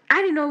good.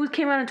 I didn't know it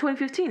came out in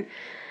 2015.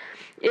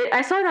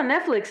 I saw it on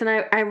Netflix, and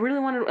I really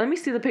wanted. Let me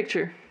see the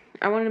picture.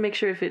 I wanted to make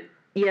sure if it.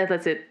 Yeah,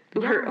 that's it.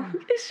 Yeah.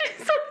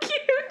 She's so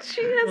cute.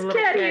 She has Little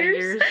cat cat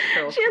ears. ears.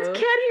 So She has cute.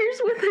 cat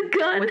ears with a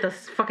gun. With a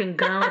fucking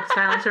gun with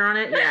silencer on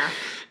it? Yeah.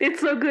 It's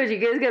so good. You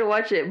guys gotta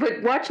watch it.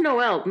 But watch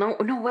Noelle.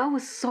 Noelle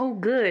was so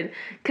good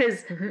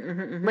because,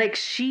 like,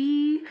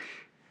 she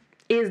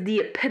is the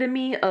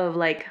epitome of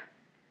like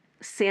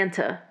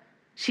Santa.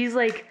 She's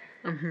like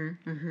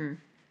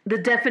the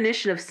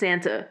definition of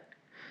Santa,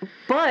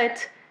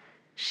 but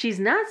she's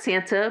not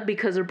Santa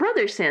because her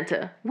brother's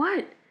Santa.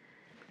 What?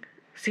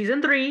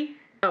 season 3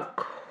 of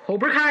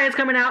Cobra Kai is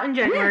coming out in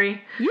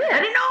January. Yeah. I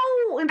didn't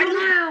know until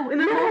now. In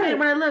the moment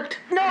when I looked.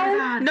 No, Oh my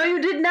God. no,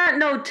 you did not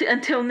know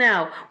until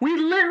now. We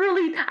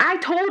literally, I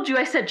told you,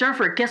 I said,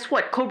 Jennifer, guess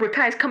what? Cobra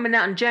Kai is coming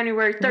out in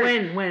January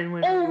 3rd.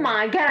 When? Oh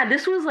my God,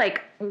 this was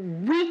like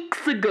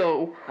weeks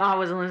ago. Oh, I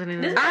wasn't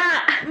listening to this.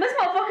 This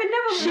motherfucker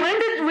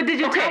never. When did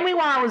you Okay. tell me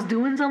while I was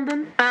doing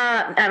something?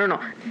 I don't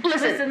know.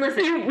 Listen.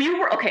 Listen. You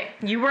were, okay,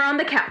 you were on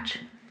the couch.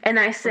 And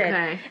I said,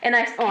 Okay. and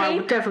I Oh, I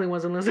came, definitely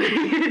wasn't listening.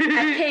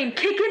 I came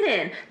kicking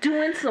in,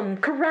 doing some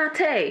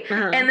karate.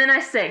 Uh-huh. And then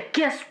I said,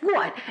 guess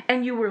what?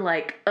 And you were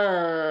like,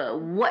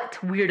 what,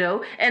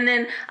 weirdo? And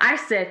then I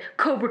said,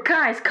 Cobra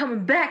Kai is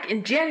coming back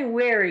in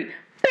January.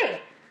 Bang!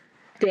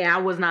 Yeah, I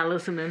was not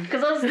listening.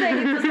 Because I was saying,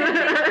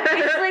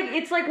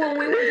 it's like when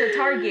we went to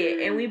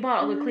Target and we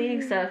bought all the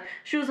cleaning stuff.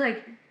 She was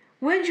like,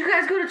 "When did you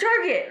guys go to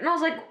Target?" And I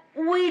was like,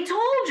 "We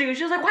told you."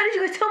 She was like, "Why did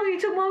you guys tell me you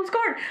took Mom's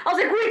card?" I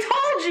was like, "We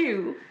told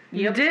you."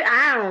 You did?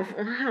 I don't.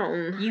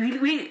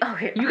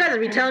 Okay. You guys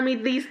be telling me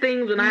these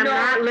things when I'm No,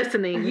 not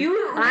listening.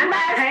 I'm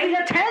not paying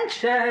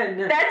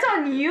attention. That's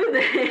on you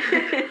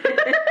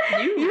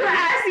then. You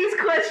ask these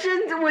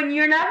questions when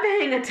you're not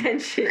paying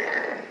attention.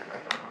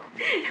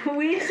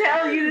 We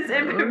tell you this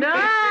information. No.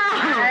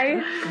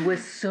 I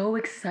was so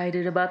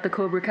excited about the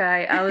Cobra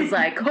Kai. I was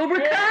like, Cobra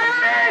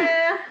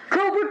Kai!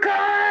 Cobra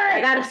Kai!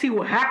 I gotta see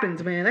what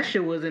happens, man. That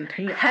shit was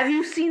intense. Have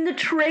you seen the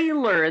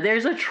trailer?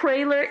 There's a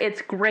trailer.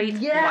 It's great.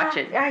 Watch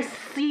it. I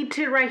see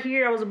it right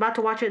here. I was about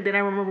to watch it, then I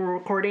remember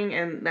recording,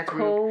 and that's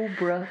rude.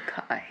 Cobra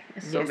Kai.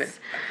 It's so Yes. good.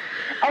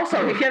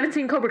 Also, if you haven't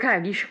seen Cobra Kai,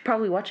 you should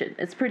probably watch it.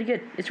 It's pretty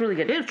good. It's really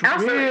good. It's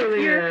also,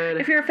 really good.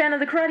 If you're a fan of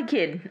the Karate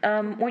Kid,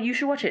 well, you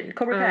should watch it.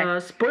 Cobra Kai.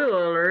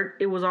 Spoiler alert,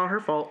 it was all her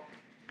fault.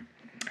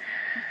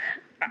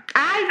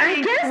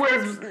 I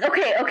guess that's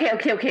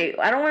okay.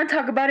 I don't want to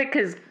talk about it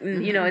because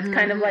you know it's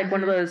kind of like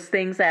one of those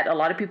things that a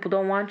lot of people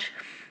don't watch.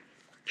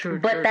 True,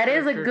 But that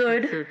is a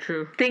good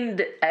True. thing.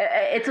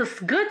 It's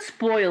a good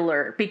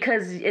spoiler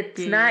because it's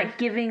not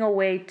giving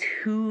away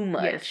too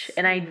much, Yes.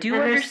 and I do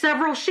And there's understand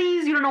several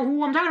she's. You don't know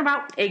who I'm talking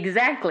about.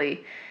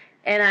 exactly,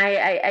 and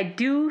I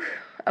do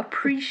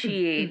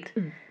appreciate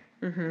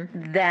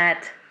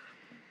that.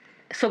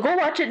 So go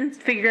watch it and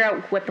figure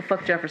out what the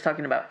fuck Jeffrey's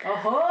talking about.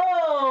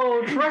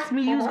 Oh, trust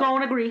me, you's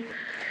gonna agree.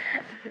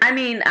 I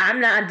mean, I'm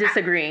not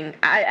disagreeing.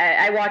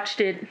 I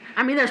watched it.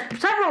 I mean, there's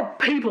several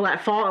people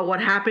at fault at what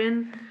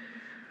happened,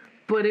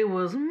 but it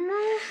was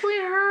mostly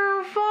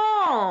her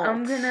fault.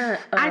 I'm gonna.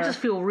 I just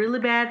feel really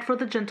bad for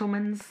the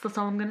gentlemen. That's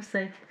all I'm gonna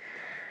say.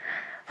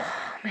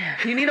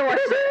 You need to watch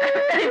the.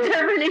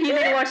 Definitely, you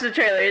need to watch the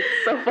trailer. It's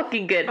so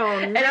fucking good.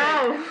 Oh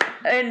no!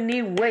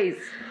 Anyways,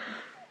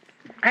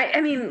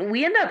 I mean,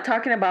 we end up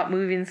talking about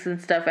movies and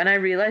stuff, and I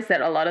realized that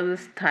a lot of the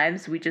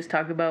times we just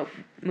talk about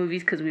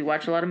movies because we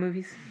watch a lot of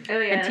movies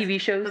and TV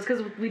shows. That's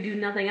because we do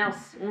nothing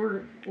else.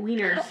 We're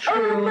wieners.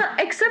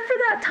 Except for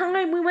that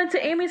time we went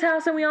to Amy's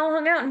house and we all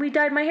hung out and we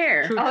dyed my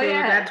hair. True,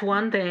 yeah. that's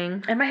one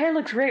thing. And my hair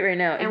looks great right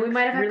now. And It we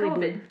might have had looks COVID.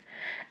 blue.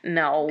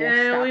 No,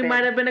 And stop we it.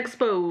 might have been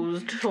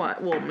exposed twice.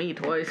 Well, me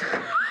twice.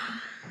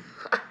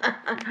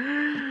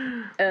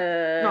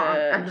 No,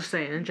 I'm just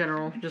saying in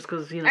general, just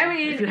because you know, I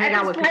mean, if you hang at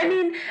out this with point- people.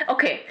 I mean,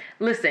 okay,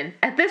 listen.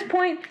 At this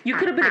point, you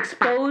could have been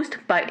exposed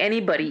by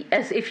anybody.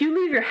 As if you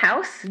leave your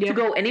house to Yep.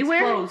 go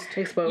anywhere,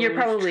 Exposed. you're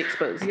probably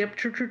exposed. Yep,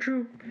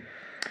 true.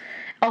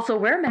 Also,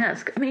 wear a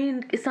mask. I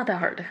mean, it's not that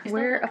hard.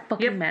 Wear a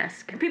fucking Yep.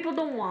 mask. People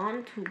don't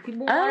want to.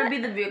 People want to be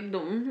the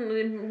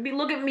victim.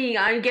 Look at me.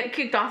 I get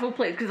kicked off a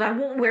place because I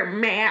won't wear a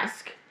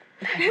mask.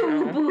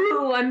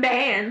 Boo, I'm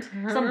banned.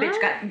 Some bitch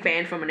got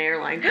banned from an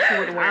airline because she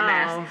wouldn't wear a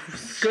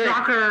mask.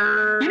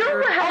 Shocker. You know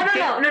what?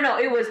 How No.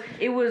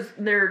 It was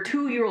their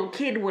 2-year-old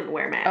kid wouldn't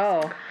wear a mask.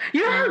 Oh,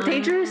 you know how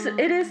dangerous it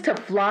is to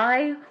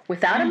fly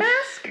without a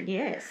mask?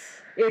 Yes.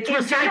 It's In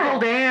recycled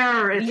general.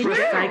 air. It's In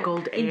general.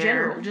 recycled air. In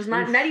general, just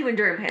not even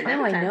during pandemic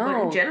Oh, I time, know.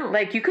 but in general.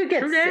 Like you could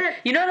get True sick. that.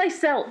 You know they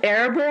sell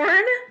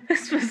Airborne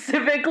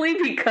specifically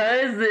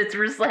because it's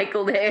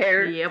recycled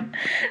air. Yep.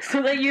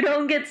 So that you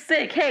don't get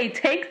sick. Hey,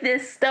 take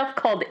this stuff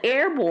called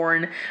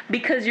Airborne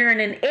because you're in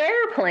an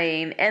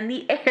airplane and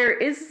the air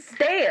is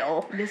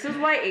stale. This is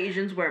why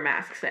Asians wear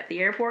masks at the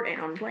airport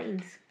and on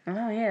planes.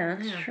 Oh yeah,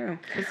 that's true.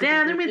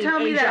 Damn, they've been In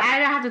telling me that Asia. I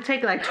have to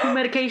take like 2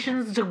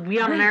 medications to be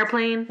on an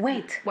airplane.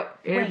 Wait. What?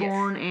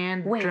 Airborne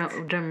and Wait.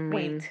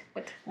 Dramamine.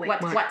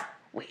 What?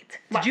 Wait.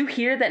 Did you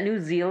hear that New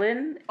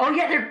Zealand? Oh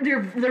yeah,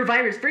 they're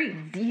virus free.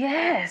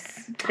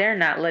 Yes. They're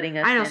not letting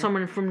us I know in.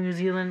 someone from New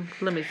Zealand.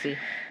 Let me see.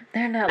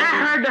 They're not letting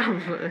I heard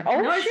them. Oh,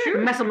 No, it's shit.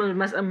 true.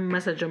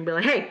 Message them, be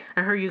like, hey,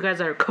 I heard you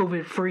guys are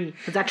COVID free.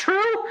 Is that true?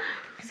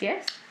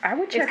 Yes. I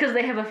would It's check. because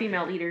they have a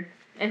female leader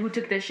and who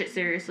took this shit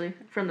seriously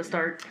from the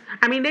start.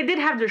 I mean, they did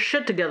have their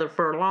shit together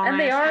for a long And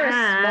they ass are a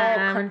time.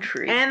 small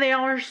country. And they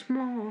are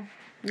small.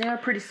 They are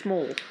pretty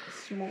small.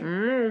 Small.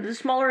 They're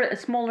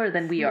smaller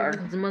than we are.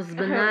 It must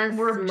be nice.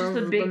 We're just must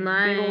a be big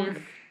nice.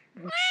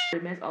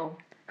 mess. Oh.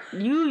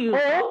 You use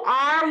Oh.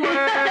 R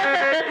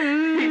word.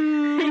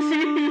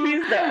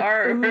 Ooh. the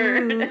R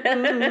word.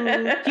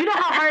 You know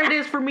how hard it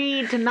is for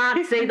me to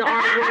not say the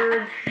R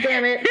word?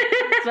 Damn it.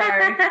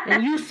 Sorry.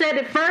 And you said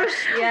it first?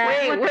 Yeah.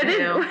 Wait,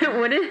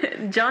 what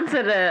did John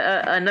said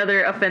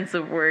another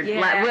offensive word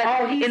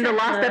Yeah. in the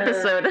last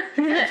episode?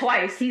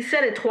 Twice. He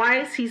said it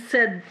twice. He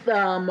said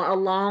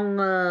along.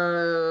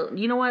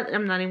 You know what?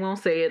 I'm not even gonna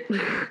say it.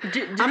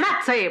 I'm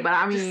not saying it, but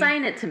I mean. Just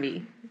sign it to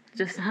me.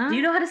 Just Huh? do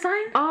you know how to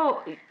sign?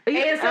 Oh,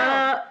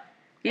 ASL.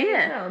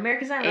 Yeah. No,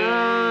 American Sign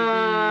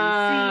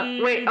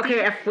Language. wait.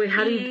 Okay. Wait.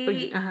 How do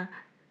you?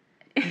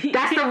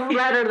 That's the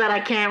letter that I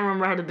can't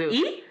remember how to do.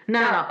 E?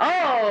 No.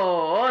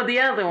 Oh, the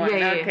other one.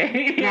 Yeah.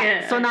 Okay.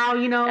 Yeah. So now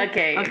you know.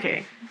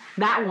 Okay.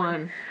 That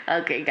one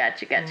Okay,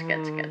 gotcha. yes.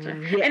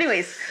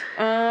 Anyways,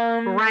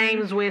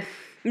 rhymes with.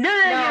 no,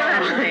 you don't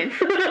have to say it.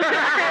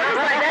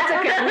 That's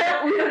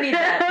okay. We don't need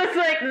that. I was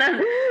like, no.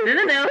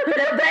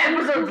 The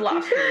episode's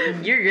lost.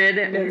 You're good.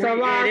 It's a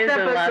lost It is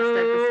a lost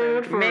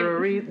episode for Maybe- a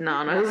reason.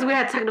 No. We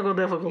had technical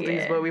difficulties,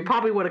 Yeah. but we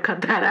probably would have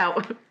cut that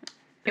out.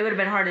 It would have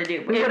been hard to do.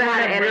 It would've would had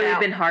to have edit really out.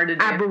 been hard to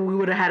do. But we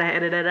would have had to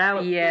edit it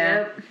out. Yeah.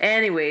 Yep.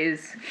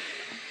 Anyways,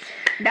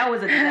 That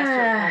was a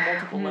disaster on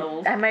multiple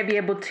levels. I might be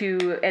able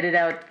to edit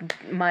out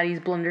Mari's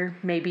blunder.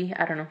 Maybe.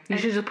 I don't know. You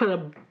should just put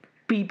a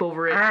beep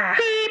over it.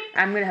 Beep.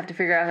 I'm gonna have to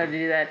figure out how to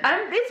do that.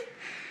 It's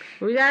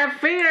We gotta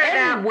figure it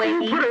out.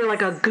 Anyways. Put it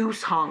like a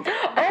goose honk.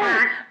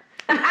 Oh.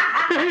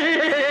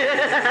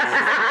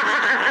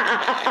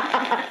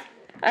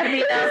 I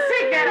mean, I'll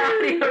take that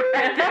audio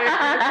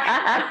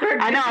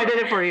right I know, I did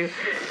it for you.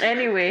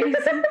 anyways,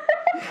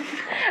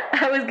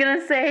 I was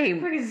gonna say,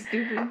 there. Fucking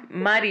stupid.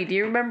 Mari, do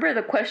you remember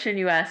the question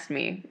you asked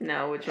me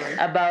No, which one?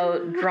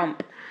 about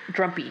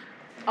Drumpy?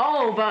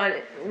 Oh,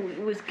 but it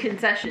was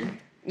concession.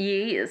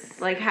 Yes.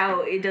 Like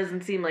how it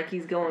doesn't seem like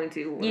he's going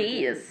to.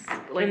 Yes.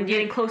 Like we're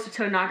getting closer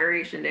to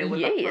inauguration day. What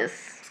the Yes.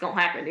 fuck's gonna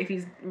happen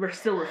if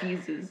still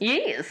refuses?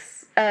 Yes.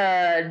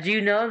 Do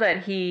you know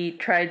that he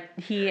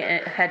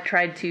had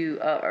tried to,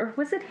 or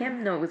was it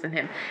him? No, it wasn't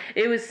him.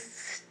 It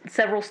was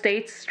several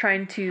states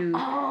trying to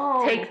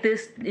take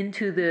this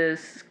into the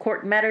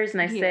court matters,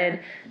 and I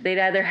said they'd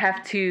either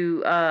have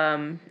to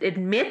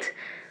admit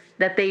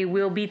that they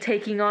will be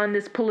taking on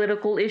this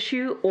political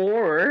issue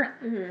or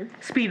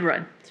speed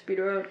run. Speed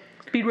road.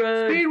 Speed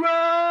run. Speed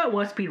run!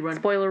 What speed run?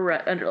 Spoiler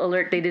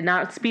alert, they did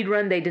not speed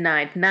run, they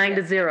denied.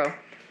 9-0.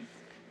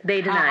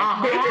 They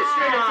denied. They just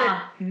straight up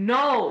said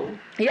no.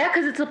 Yeah,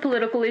 because it's a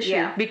political issue.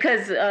 Yeah.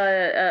 Because,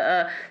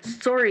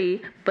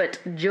 sorry, but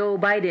Joe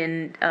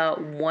Biden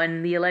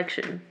won the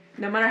election.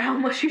 No matter how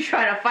much you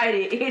try to fight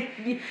it,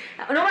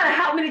 no matter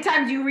how many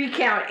times you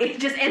recount, it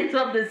just ends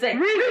up the same.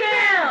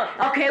 Recount!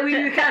 Okay, we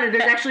recounted.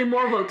 There's actually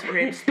more votes for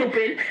him.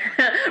 Stupid.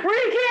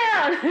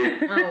 Recount!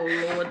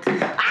 Oh, Lord.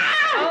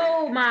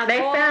 Oh, my They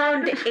God.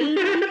 found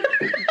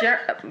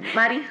 80...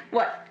 Mari,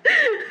 What?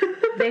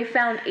 they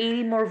found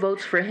 80 more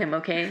votes for him,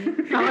 okay? Oh,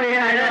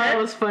 yeah, I know. That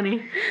was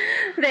funny.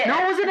 They- No,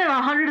 wasn't it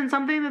 100 and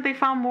something that they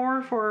found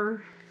more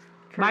for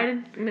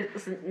Biden?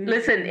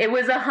 Listen, it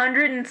was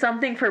 100 and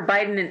something for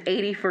Biden and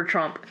 80 for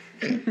Trump.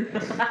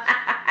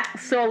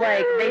 So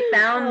like they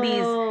found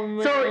these.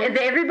 Oh, So man.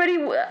 everybody,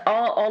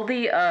 all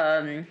the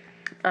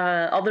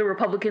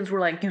Republicans were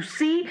like, you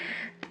see,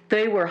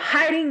 they were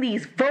hiding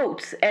these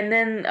votes, and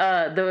then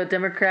the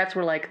Democrats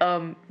were like,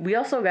 we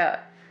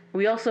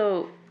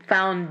also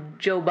found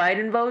Joe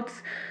Biden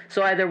votes.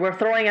 So either we're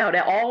throwing out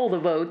all the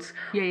votes,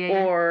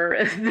 Yeah. or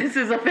this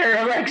is a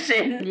fair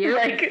election. Yeah.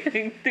 Like, what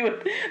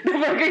the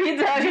fuck are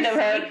you talking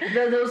about?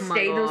 Those my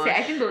states, gosh.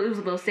 I think it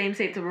was those same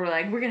states that were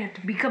like, we're gonna have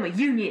to become a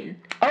union.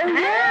 Oh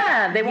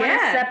yeah, they want to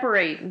Yeah.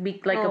 separate,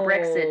 like a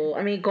Brexit. Oh,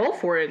 I mean, go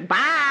for it.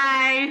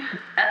 Bye.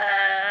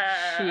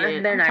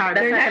 Shit, They're I'm not. tired.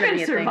 That's They're not not gonna gonna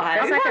be a thing. survive.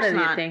 That's Of not course gonna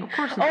be a not. thing. Of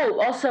course not. Oh,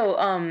 also,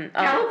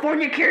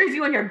 California carries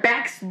you on your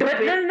back,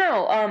 stupid.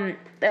 no.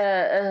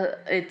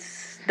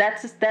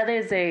 That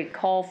is a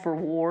call for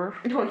war.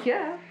 Oh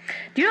yeah.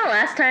 Do you know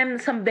last time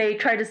they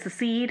tried to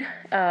secede,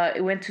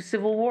 it went to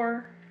civil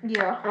war?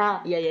 Yeah.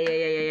 Yeah.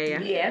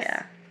 Yes.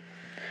 Yeah.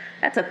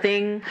 That's a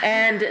thing.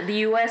 And the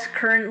U.S.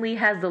 currently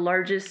has the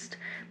largest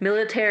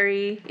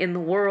military in the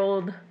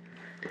world.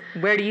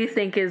 Where do you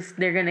think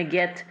they're gonna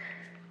get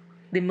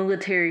the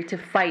military to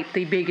fight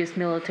the biggest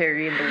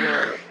military in the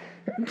world?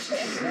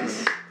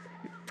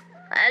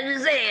 I'm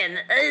just saying,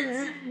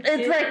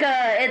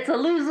 it's a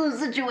lose-lose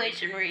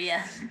situation,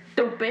 Maria.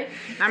 Stupid.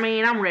 I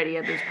mean, I'm ready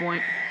at this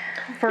point.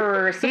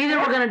 For Either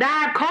we're gonna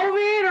die of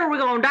COVID or we're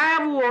gonna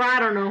die of war. I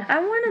don't know. I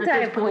want to At die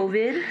this of point.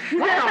 COVID.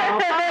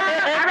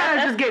 I'd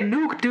rather just get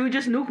nuked, dude.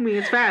 Just nuke me.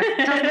 It's fast.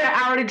 Trust me,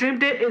 I already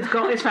dreamed it.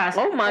 It's fast.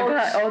 Oh my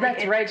god! Oh,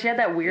 that's shit. right. She had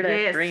that weird ass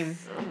Yes. dream.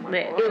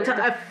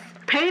 It's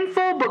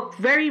painful, but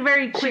very,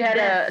 very quick.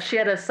 death. She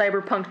had a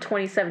Cyberpunk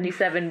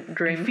 2077 You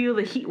dream. feel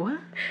the heat. What?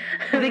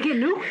 Did they get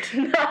nuked?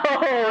 No.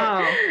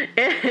 Oh.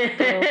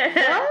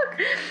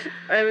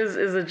 It was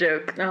a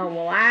joke. Oh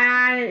well,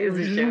 I. It was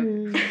a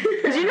joke.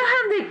 Because you know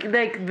how they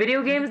like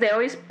video games, they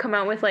always come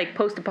out with like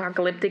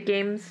post-apocalyptic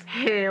games.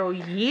 Hell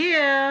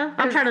yeah!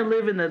 I'm trying to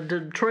live in the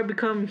Detroit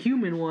Become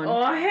Human one.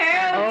 Oh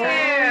hell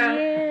yeah!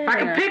 If I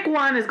can pick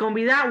one, it's gonna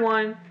be that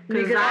one.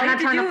 Because Because all I'm you not have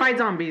to trying to do- fight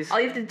zombies. All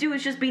you have to do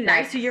is just be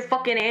nice to your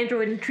fucking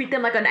android and treat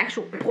them like an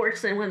actual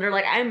person when they're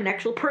like, I'm an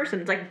actual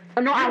person. It's like,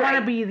 No, I you're want to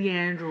right. be the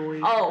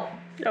android. Oh,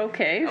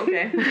 Okay.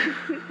 okay.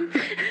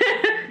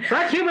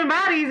 Fuck human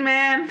bodies,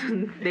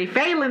 man. They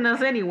failing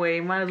us anyway.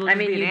 Might as well I just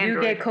mean, be you an do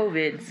android. get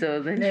COVID,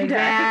 so then you die.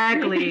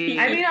 Exactly.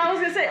 I mean, I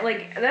was gonna say,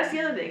 like, that's the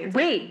other thing. It's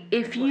Wait,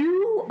 if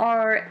you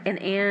are an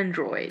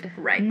android,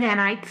 right.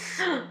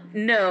 Nanites.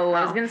 no,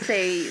 I was Oh. gonna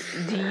say,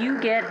 do you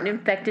get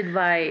infected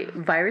by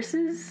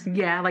viruses?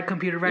 Yeah, like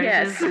computer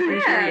Yes. viruses. I'm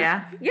pretty sure,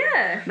 yeah.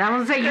 Yeah. Now I'm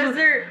gonna say Because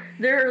you.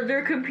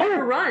 they're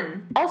computer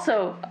run.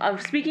 Also,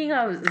 speaking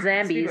of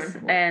zombies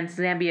Speaking of- and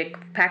zombie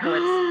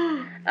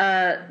apocalypse,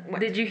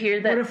 did you hear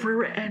What that? if we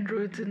were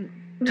androids and?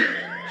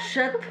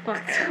 Shut the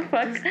fuck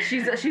up.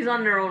 She's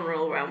on her own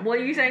real realm. What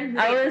are you saying?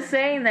 I was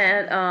saying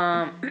that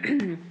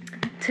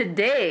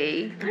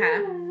today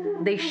Huh?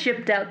 they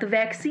shipped out the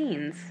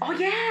vaccines. Oh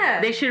yeah.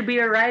 They should be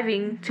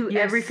arriving to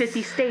Yes. every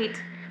 50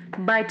 state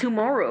by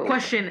tomorrow.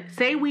 Question: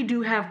 say we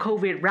do have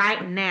COVID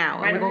right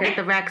now, and we go okay. get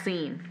the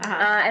vaccine.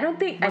 I don't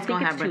think. What's I think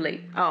gonna it's happen? too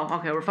late. Oh,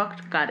 okay, we're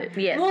fucked. Got it.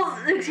 Yes. Well,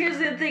 here's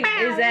the thing: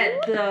 is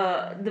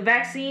that the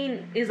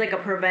vaccine is like a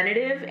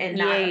preventative and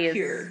not a yes.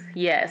 cure.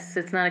 Yes,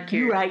 it's not a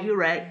cure. You're right. You're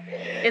right.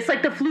 It's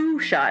like the flu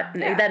shot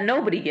Yeah. that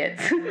nobody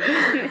gets.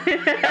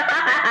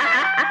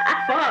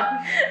 Fuck.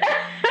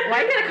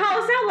 Why you gotta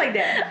call us out like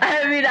that?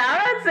 I mean, I'm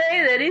not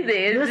saying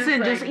anything. It's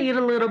Listen, just like- eat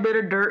a little bit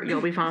of dirt,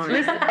 you'll be fine.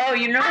 Listen, oh,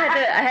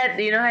 I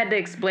had to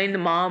explain to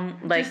mom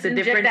like Just the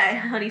inject difference. that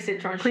honey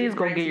citron. Please shit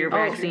go right get into your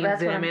body. vaccines.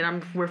 that's what Damn I'm-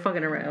 it, we're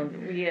fucking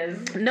around.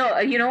 Yes. No,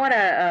 you know what?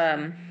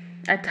 I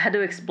had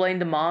to explain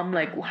to mom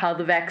like how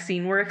the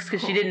vaccine works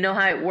because she didn't know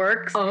how it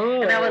works.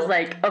 Oh. And I was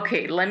like,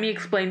 okay, let me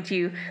explain to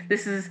you.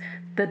 This is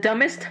the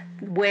dumbest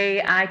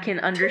way I can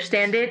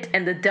understand it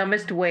and the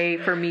dumbest way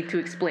for me to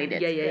explain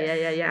it.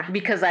 Yeah.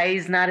 Because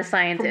I's not a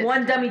scientist. From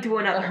one dummy to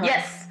another.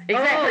 Yes,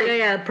 Oh, exactly.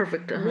 yeah,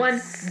 perfect.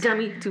 One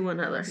dummy to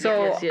another.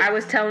 So Yes, yes. I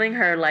was telling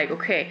her like,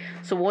 okay,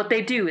 so what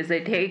they do is they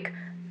take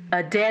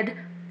a dead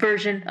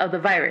version of the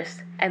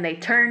virus and they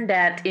turn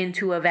that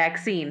into a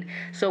vaccine.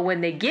 So when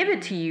they give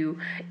it to you,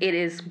 it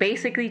is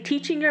basically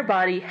teaching your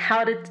body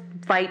how to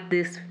fight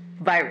this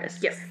virus.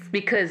 Yes.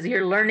 Because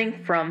you're learning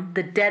from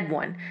the dead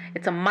one.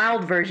 It's a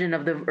mild version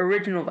of the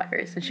original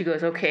virus. And she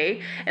goes,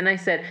 okay. And I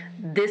said,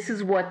 this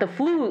is what the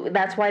flu,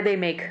 that's why they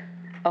make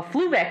a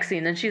flu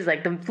vaccine. And she's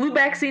like, the flu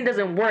vaccine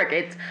doesn't work.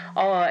 It's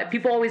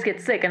people always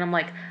get sick. And I'm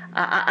like,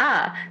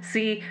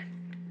 see,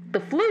 the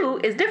flu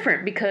is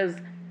different because,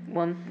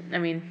 well, I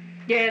mean,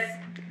 Yes.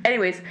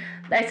 anyways,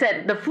 I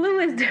said the flu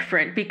is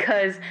different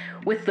because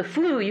with the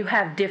flu you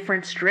have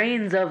different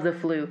strains of the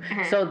flu.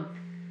 So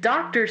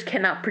doctors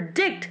cannot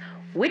predict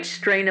which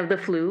strain of the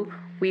flu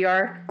we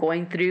are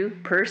going through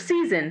per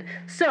season.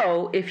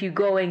 So if you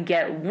go and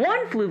get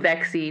one flu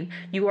vaccine,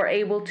 you are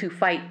able to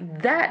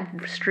fight that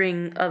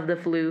string of the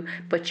flu,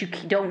 but you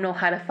don't know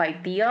how to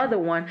fight the other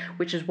one,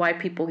 which is why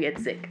people get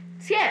sick.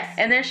 Yes.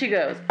 And then she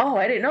goes, "Oh,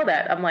 I didn't know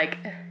that." I'm like,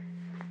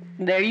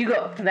 there you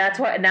go. That's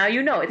why now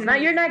you know. It's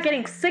not, you're not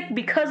getting sick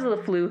because of the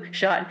flu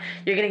shot.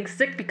 You're getting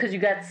sick because you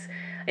got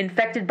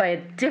infected by a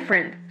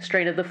different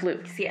strain of the flu.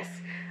 Yes.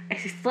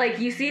 It's like,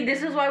 you see,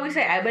 this is why we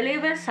say, I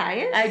believe in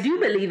science. I do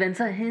believe in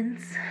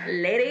science.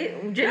 Lady,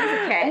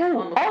 Jenny's a cat. on Oh,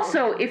 the floor.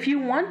 also, if you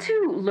want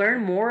to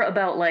learn more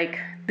about like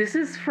this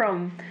is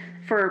from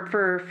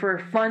for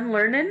fun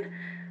learning.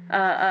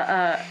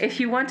 If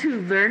you want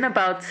to learn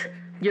about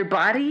your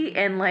body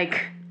and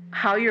like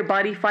how your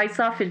body fights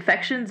off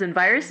infections and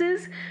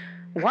viruses,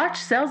 watch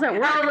Cells at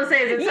Work. I was gonna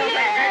say, is it something?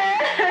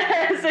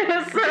 Yes, it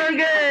was so On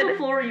the good.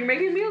 floor, you're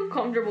making me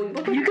uncomfortable. You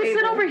look like You a can sit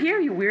table. over here,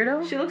 you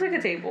weirdo. She looks like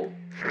a table.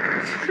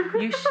 I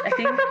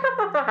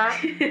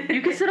think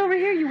you can sit over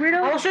here, you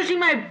weirdo. Oh, stretching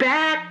my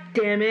back,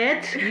 damn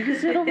it. You can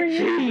sit over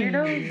here, you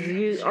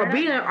weirdo.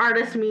 Being an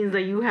artist means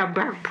that you have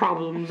back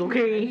problems,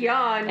 okay?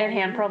 Yeah, And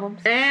hand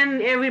problems.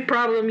 And every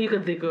problem you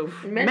can think of.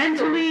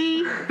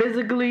 Mentally,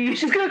 physically.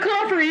 She's gonna cut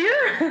off her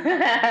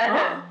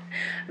ear.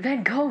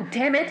 Van Gogh,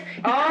 damn it!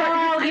 You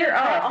cut his ear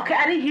off. Okay,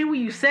 I didn't hear what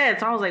you said,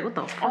 so I was like, what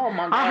the fuck? Oh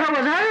my I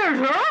god! was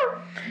like, huh?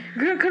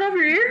 You're gonna cut off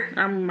your ear?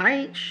 I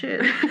might,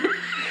 shit.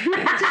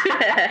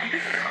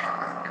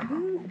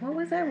 What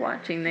was I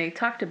watching? They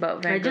talked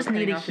about Van I Gogh just need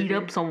cutting to off his heat ear.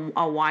 up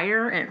a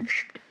wire and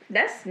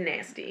That's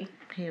nasty.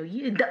 hell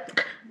yeah.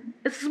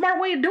 It's a smart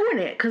way of doing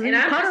it because you And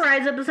I'm just-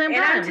 cauterize at the same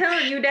And time. I'm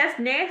telling you, that's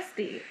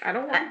nasty. I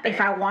don't want that. If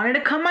I wanted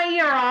to cut my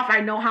ear off, I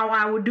know how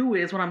I would do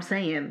it. Is what I'm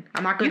saying.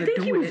 I'm not You gonna think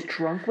do he was it.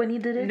 drunk when he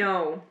did it?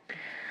 No.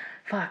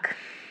 Fuck.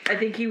 I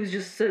think he was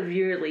just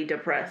severely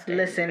depressed. and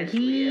Listen,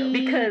 mentally ill.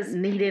 he Because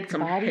needed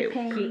some Body help.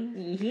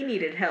 pain. He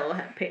needed hell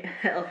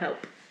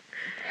help.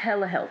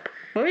 Hella help.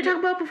 What were we talking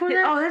about before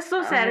that? Oh, that's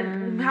so sad.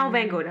 How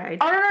Van Gogh died.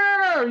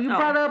 Oh no! You Oh.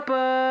 brought up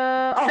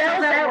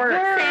Cells at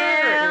Work.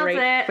 Cells Great,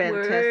 at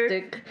Work.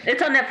 fantastic.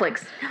 It's on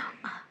Netflix.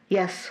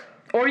 Yes.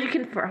 Or you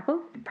can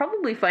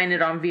probably find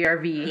it on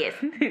VRV. Yes.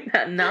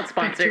 Not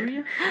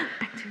sponsored.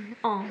 Bacteria?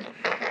 Oh.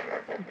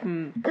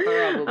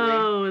 Probably.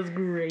 Oh, it's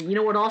great. You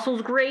know what also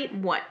is great?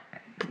 What?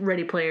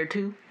 Ready Player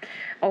 2.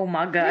 Oh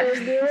my god. Are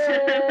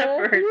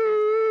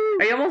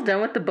you almost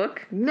done with the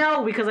book?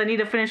 No, because I need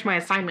to finish my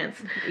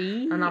assignments.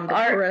 And I'm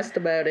depressed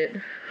about it.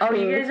 Oh,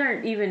 you guys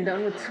aren't even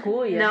done with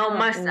school yet. No,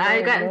 huh?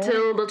 I got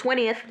until the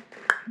 20th.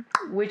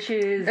 Which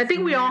is... I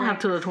think we all have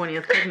till the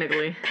 20th,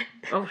 technically.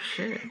 Oh,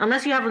 shit.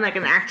 Unless you have, like,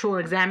 an actual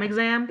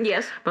exam.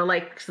 Yes. But,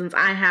 like, since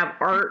I have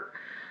art,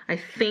 I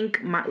think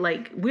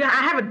I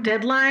have a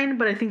deadline,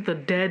 but I think the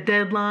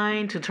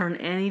deadline to turn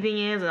anything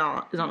is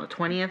on the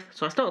 20th.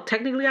 So I still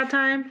technically have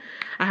time.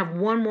 I have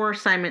one more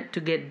assignment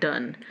to get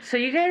done. So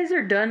you guys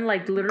are done,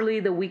 like, literally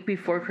the week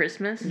before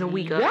Christmas? The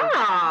week of.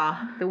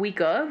 Yeah. The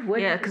week of?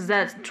 What? Yeah, because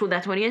that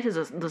 20th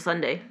is the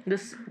Sunday.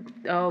 This...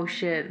 Oh,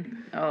 shit.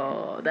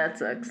 Oh, that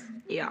sucks.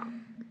 Yeah.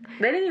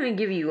 They didn't even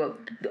give you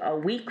a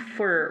week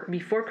before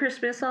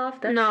Christmas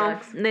off? That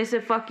sucks. They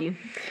said fuck you.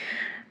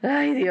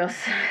 Ay, Dios.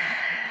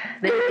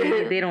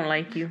 They don't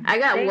like you. I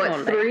got, They what,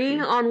 don't like 3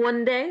 you. on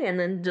one day, and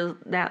then just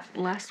that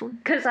last one?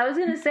 Because I was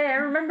going to say, I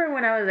remember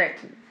when I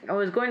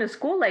was going to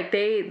school, like,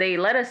 they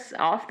let us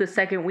off the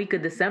second week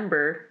of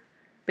December.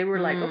 They were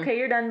like, okay,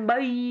 you're done, bye.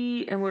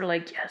 And we're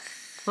like,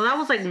 yes. Well, that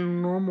was like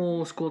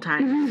normal school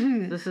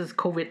times. This is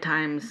COVID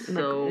times,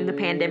 so... In the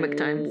pandemic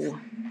times.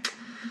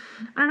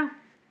 I don't know.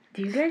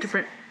 Do you guys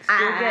Different.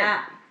 still get...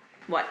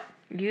 What?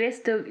 You guys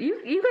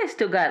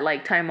still got,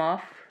 like, time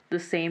off the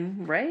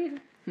same, right?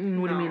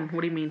 What do you mean?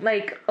 What do you mean?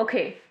 Like,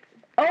 okay.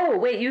 Oh,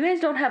 wait, you guys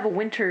don't have a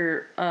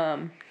winter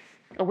time,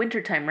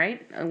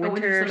 right? A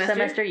winter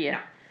semester?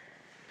 Yeah.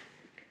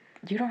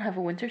 You don't have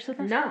a winter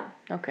semester? No.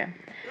 Okay.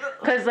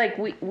 Because, like,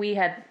 did we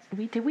have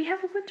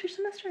a winter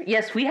semester?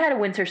 Yes, we had a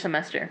winter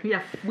semester.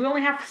 Yeah, we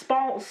only have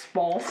fall.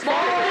 Oh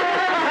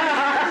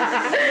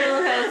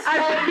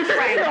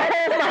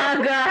my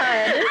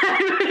god.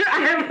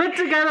 I put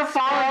together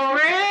fall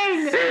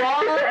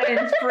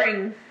and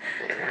spring.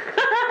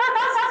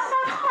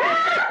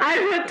 I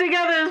put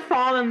together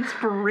fall and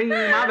spring.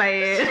 My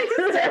bad.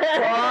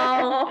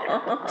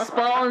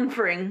 Fall and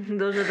spring.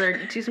 Those are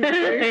their 2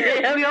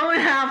 semesters. We only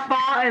have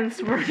fall and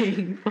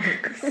spring.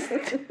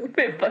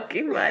 Stupid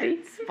fucking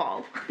body.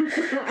 Fall.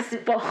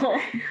 Fall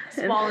and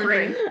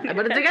spring. I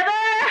put it together.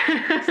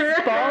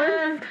 Fall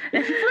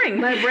and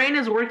spring. My brain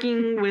is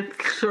working with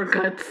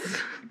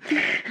shortcuts.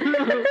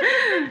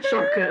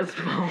 Shortcuts.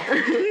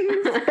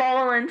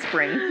 Fall and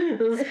spring.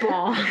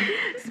 Fall.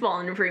 Fall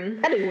and spring.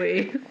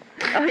 Anyway.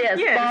 Oh yes,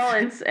 fall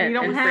and we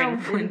don't and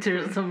have spring.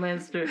 winter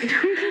semester.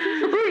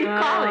 Who are you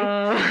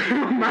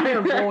calling? My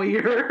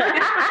lawyer.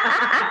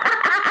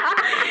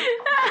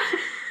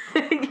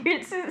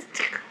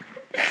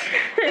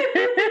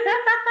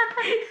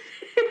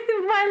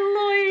 My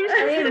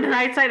lawyer. In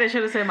hindsight, I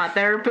should have said my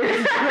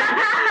therapist.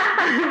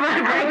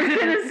 I was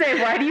gonna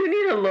say, why do you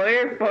need a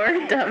lawyer for,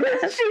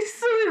 dumbass? She's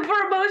suing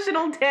for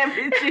emotional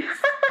damages.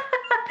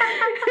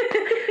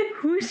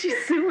 Who's she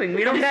suing?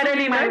 We don't got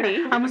any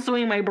money. I'm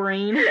suing my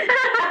brain.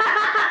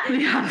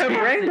 Her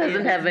brain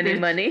doesn't have any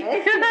money.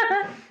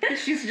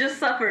 She's just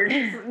suffered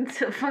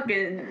to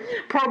fucking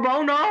Pro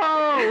bono.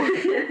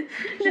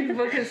 she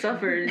fucking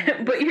suffered.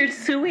 But you're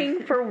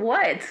suing for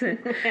what? You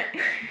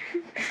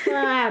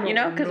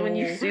know, because when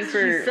you sue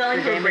for She's selling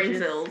her brain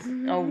damages- cells.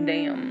 Oh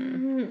damn.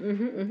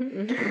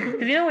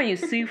 Because you know when you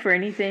sue for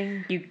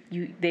anything,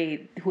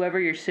 whoever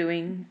you're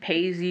suing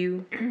pays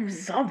you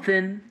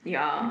something.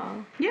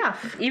 Yeah. Yeah.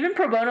 Even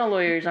pro bono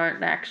lawyers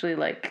aren't actually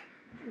like.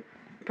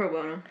 Pro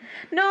bono.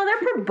 No, they're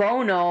pro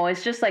bono.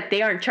 It's just like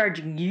they aren't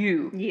charging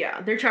you.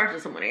 Yeah, they're charging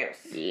someone else.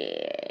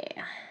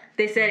 Yeah.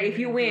 They said if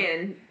you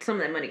win, some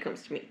of that money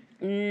comes to me.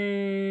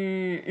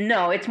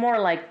 No, it's more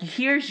like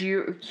here's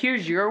your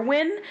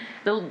win.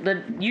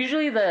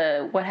 Usually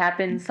what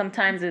happens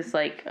sometimes is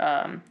like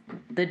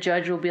the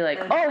judge will be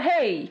like, oh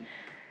hey,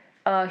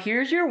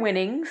 here's your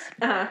winnings.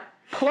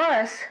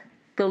 Plus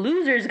the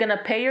loser's gonna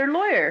pay your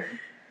lawyer.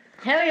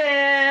 Hell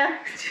yeah!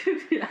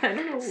 I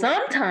don't know.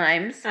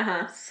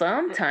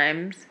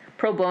 Sometimes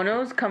pro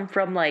bonos come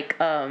from like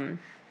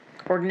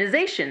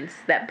organizations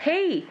that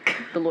pay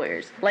the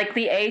lawyers, like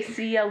the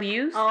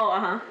ACLUs.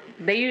 Oh,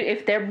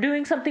 If they're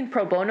doing something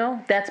pro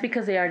bono, that's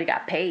because they already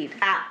got paid.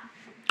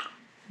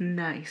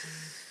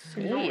 Nice.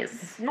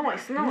 Yes.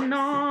 Nice.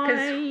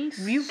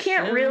 Because you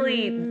can't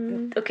really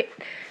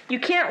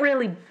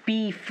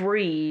be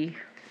free.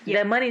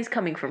 Yeah. The money's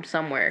coming from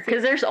somewhere.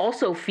 Because there's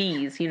also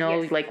fees, you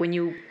know, Yes. like when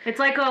you... It's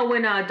like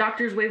when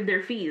doctors waive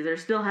their fees.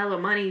 There's still hella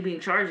money being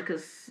charged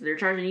because they're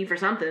charging you for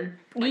something.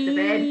 Like the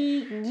bed.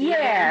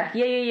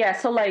 Yeah.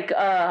 So like,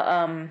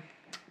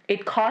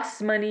 it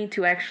costs money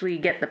to actually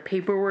get the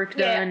paperwork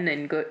done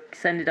and go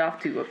send it off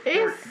to a court.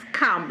 It's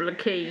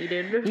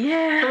complicated. It's a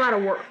Yeah. lot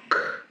of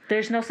work.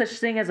 There's no such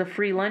thing as a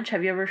free lunch.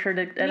 Have you ever heard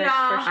that Yeah.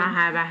 expression?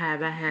 I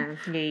have.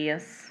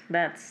 Yes.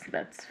 That's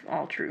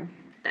all true.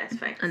 That's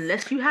facts.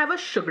 Unless you have a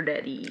sugar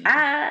daddy.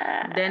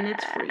 Then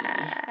it's free.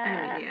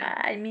 I mean, yeah.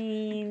 I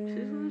mean...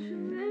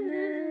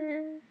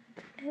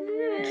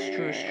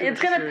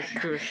 It's gonna.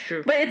 It's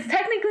true. But it's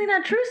technically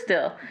not true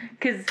still,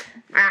 because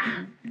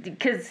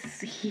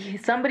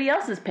somebody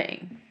else is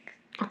paying.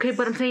 Okay,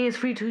 but I'm saying it's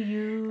free to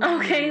you.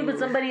 Okay, but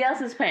somebody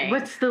else is paying.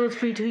 But still, it's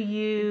free to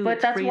you. But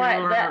It's that's free why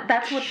all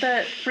that's around. what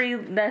the free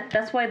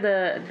that's why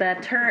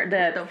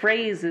the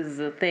phrase is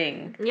a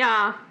thing.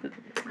 Yeah.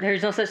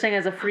 There's no such thing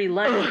as a free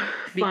lunch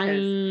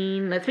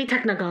Fine. Let's be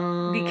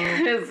technical.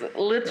 because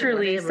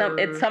literally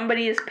Whatever.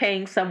 somebody is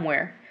paying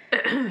somewhere.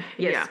 Yes,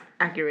 Yeah.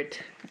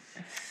 accurate.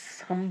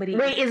 Somebody.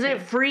 Wait, is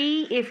it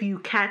free if you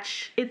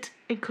catch it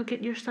and cook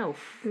it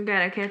yourself? You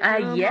gotta catch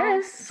them.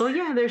 Yes. So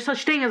yeah, there's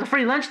such thing as a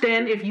free lunch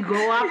then. If you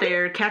go out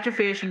there, catch a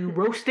fish, you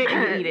roast it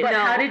and eat it. But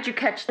how did you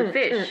catch the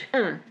fish?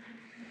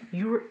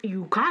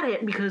 You got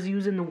it because you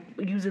was in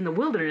the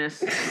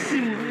wilderness.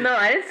 No,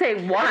 I didn't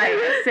say why.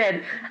 I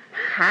said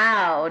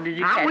how did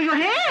you Out catch with your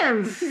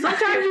hands.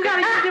 Sometimes you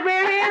gotta use your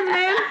bare hands,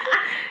 man.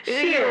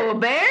 Shit. A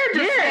bear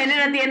just standing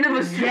at the end of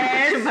a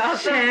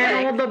Yes,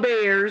 channel the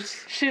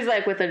bears. She's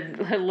like with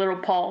her little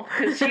paw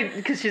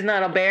because she's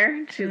not a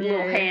bear. She's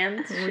little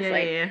hands. She's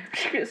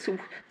like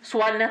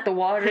swatting at the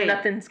water.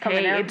 Nothing's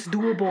coming out. It's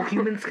doable.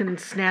 Humans can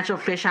snatch a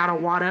fish out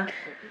of water.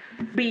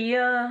 Be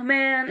a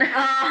man.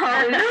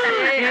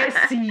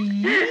 Yes,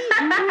 see?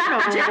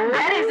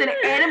 That is an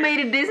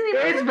animated Disney.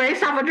 It's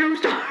based off a true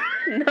story.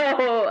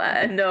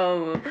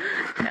 No,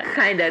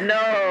 kinda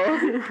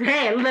no.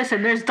 Hey,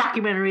 listen, there's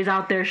documentaries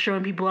out there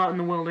showing people out in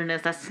the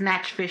wilderness that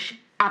snatch fish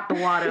out the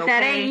water. Okay?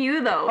 That ain't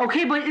you though.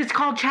 Okay, but it's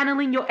called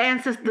channeling your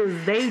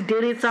ancestors. They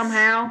did it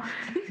somehow.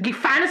 You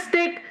find a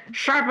stick,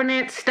 sharpen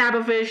it, stab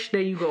a fish,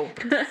 there you go.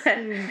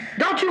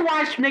 Don't you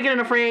watch Naked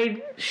and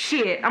Afraid?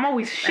 Shit. I'm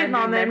always shitting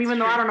on them that's even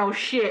though I don't know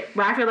shit.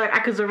 But I feel like I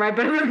could survive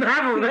better than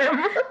half of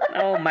them.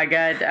 Oh my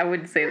god, I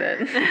wouldn't say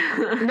that.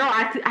 No,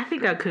 I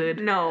think I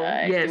could. No.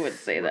 I Yes. would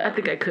say that. I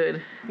think I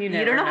could. You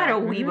don't know how to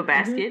weave a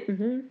basket.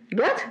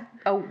 What?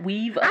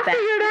 weave a I basket.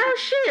 figured out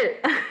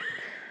shit.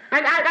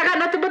 I got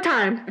nothing but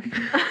time.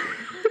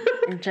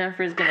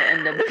 Jennifer's gonna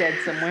end up dead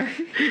somewhere.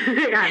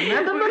 I got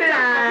nothing but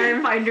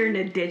time. Find her in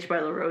a ditch by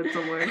the road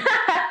somewhere.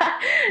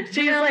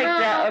 She's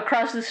like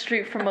across the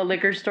street from a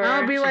liquor store.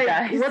 I'll be She like,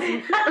 dies. what's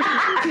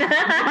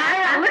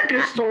buy a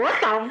liquor store? What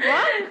the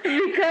fuck?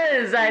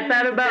 Because I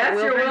thought about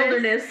That's your wilderness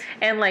wilderness.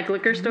 and like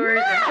liquor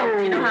stores. No.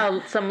 You know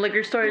how some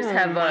liquor stores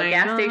have my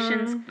gas God.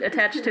 stations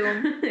attached to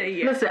them?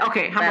 Yeah. Listen,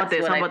 okay, how about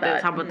That's this? what How I about this?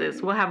 thought. How about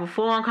this? We'll have a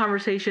full-on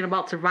conversation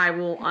about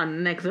survival on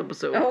the next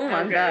episode. Oh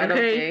my god!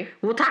 Okay.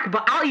 We'll talk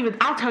about.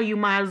 I'll tell you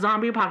my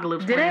zombie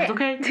apocalypse plans.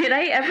 Okay. Did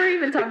I ever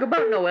even talk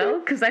about Noelle?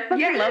 Because I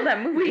fucking love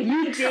that movie.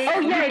 You did. Oh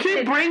yeah, I you keep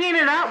did. bringing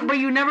it up, but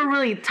you never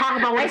really talk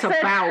about what it's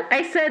about.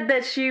 I said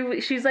that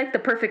she's like the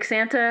perfect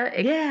Santa.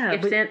 Yeah,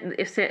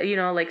 If you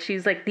know, like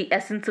she's like the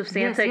essence of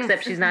Santa, Yes,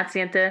 except yes. she's not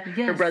Santa. Her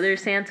Yes. brother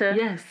is Santa.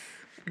 Yes.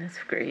 That's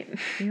great.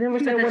 You never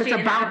said what Does it's she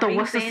end about up though. being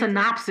What's the Santa?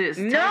 synopsis?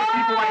 No, Tell the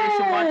people why they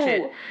should watch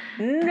it.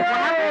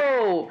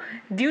 No,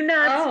 do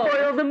not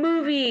spoil the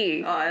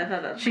movie. Oh, I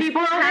thought that. She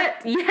spoiled it.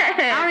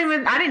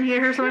 Yes. I didn't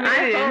hear her, so I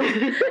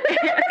didn't.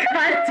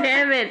 God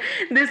damn it!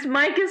 This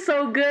mic is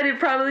so good, it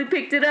probably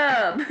picked it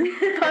up.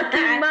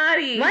 Fucking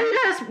Marty.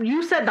 Why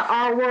you said the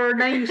R word,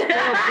 now you spoiled the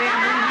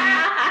damn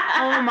movie.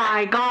 Oh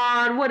my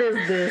god, what is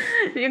this?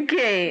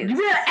 Okay. You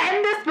better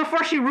end this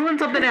before she ruins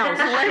something else.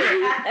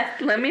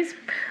 Let me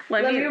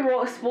spoil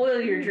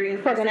your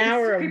dreams. Fucking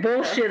hour of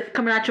bullshit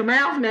coming out your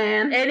mouth,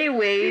 man.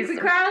 Anyways,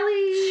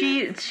 Crowley.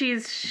 she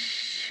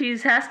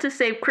has to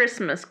save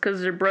Christmas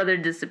because her brother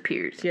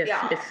disappears. Yes,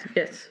 Yeah.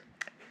 yes.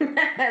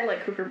 I like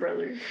Hooker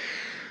Brothers.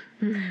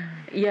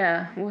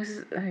 Yeah.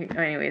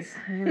 Anyways,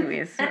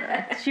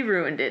 she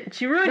ruined it.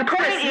 She ruined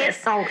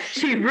Christmas.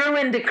 She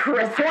ruined the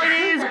Christmas. The point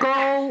is,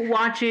 go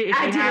watch it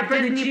if you have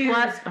Disney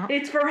Plus.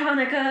 It's for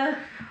Hanukkah.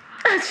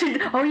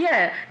 Oh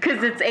yeah,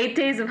 because it's 8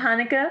 days of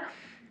Hanukkah.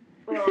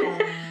 Oh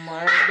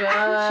my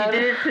god. She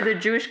did it for the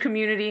Jewish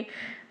community.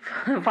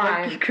 Fine.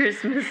 Fucking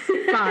Christmas.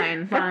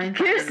 Fine.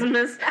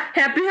 Christmas.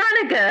 Happy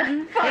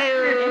Hanukkah.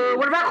 Hey,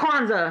 what about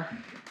Kwanzaa?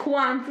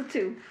 Kwanzaa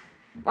too.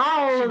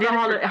 All of the did it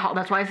holidays.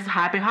 That's why it says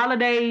happy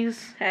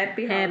holidays.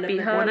 Happy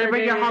holidays. Whatever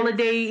your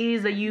holiday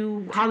is that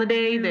you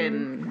holiday,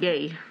 then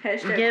yay.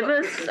 Hashtag Give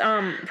fuck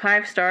us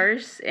 5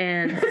 stars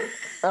and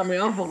I mean,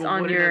 I'm fucking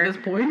On with it your- at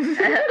this point.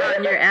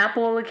 on your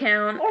Apple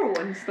account or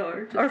 1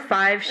 star. or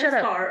 5. Shut up.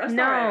 star, a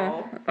star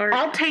No. Or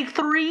I'll take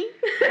 3.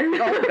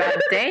 oh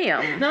god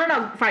damn.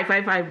 No, 5,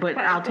 but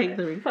I'll take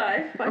 3.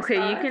 5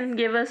 Okay, you can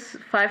give us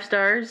 5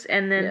 stars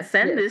and then Yes,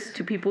 send yes. this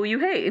to people you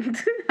hate.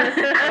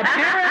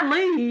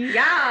 Apparently,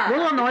 Yeah.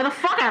 we'll annoy the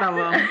fuck out of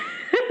them.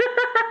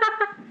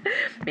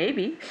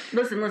 Maybe.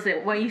 Listen.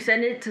 When you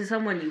send it to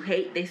someone you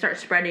hate, they start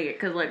spreading it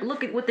because, like,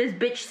 look at what this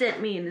bitch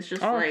sent me, and it's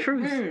just Oh, like,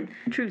 truth.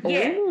 Truth.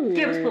 yeah, Ooh.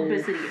 give us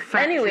publicity.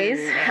 Anyways,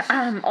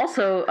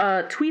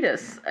 also tweet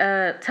us.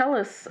 Tell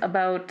us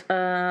about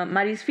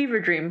Mari's fever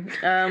dream.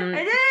 I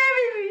did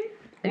everything.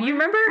 You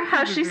remember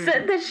how she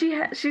said that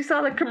she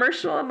saw the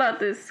commercial about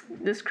this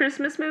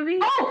Christmas movie?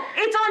 Oh,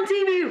 it's on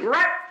TV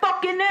right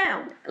fucking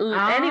now.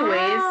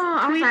 Anyways,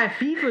 I was like,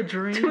 fever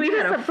dream. tweet You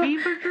had us a about-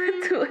 fever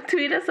dream.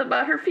 tweet us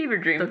about her fever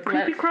dream. The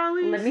creepy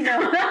crawlies. Let me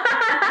know.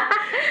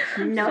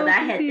 No, So I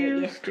had that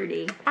confused.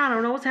 yesterday. I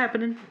don't know what's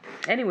happening.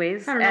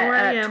 Anyways, I don't know where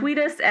I am. tweet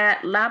us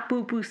at La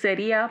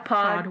Pupuseria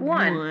Pod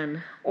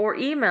 1 or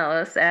email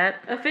us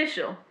at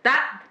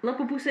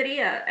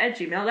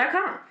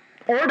official.lapupuseria@gmail.com.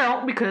 Or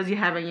don't because you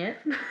haven't yet.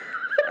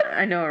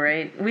 I know,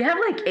 right? We have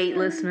like 8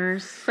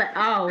 listeners.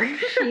 Oh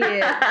shit!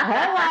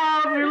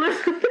 Hello, if you're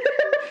listening.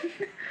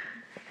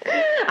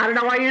 I don't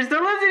know why you're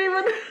still listening,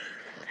 but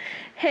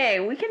Hey,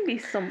 we can be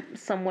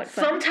somewhat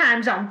fun.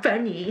 sometimes I'm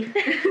funny.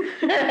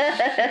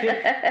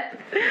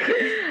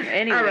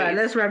 Anyways, All right,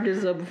 let's wrap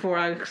this up before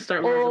I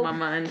start losing my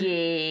mind.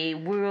 Okay,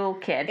 we'll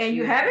catch And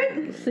you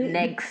haven't?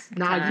 next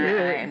Not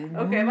yet. time.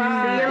 Okay,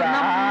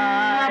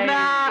 bye. Bye.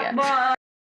 Bye. Bye.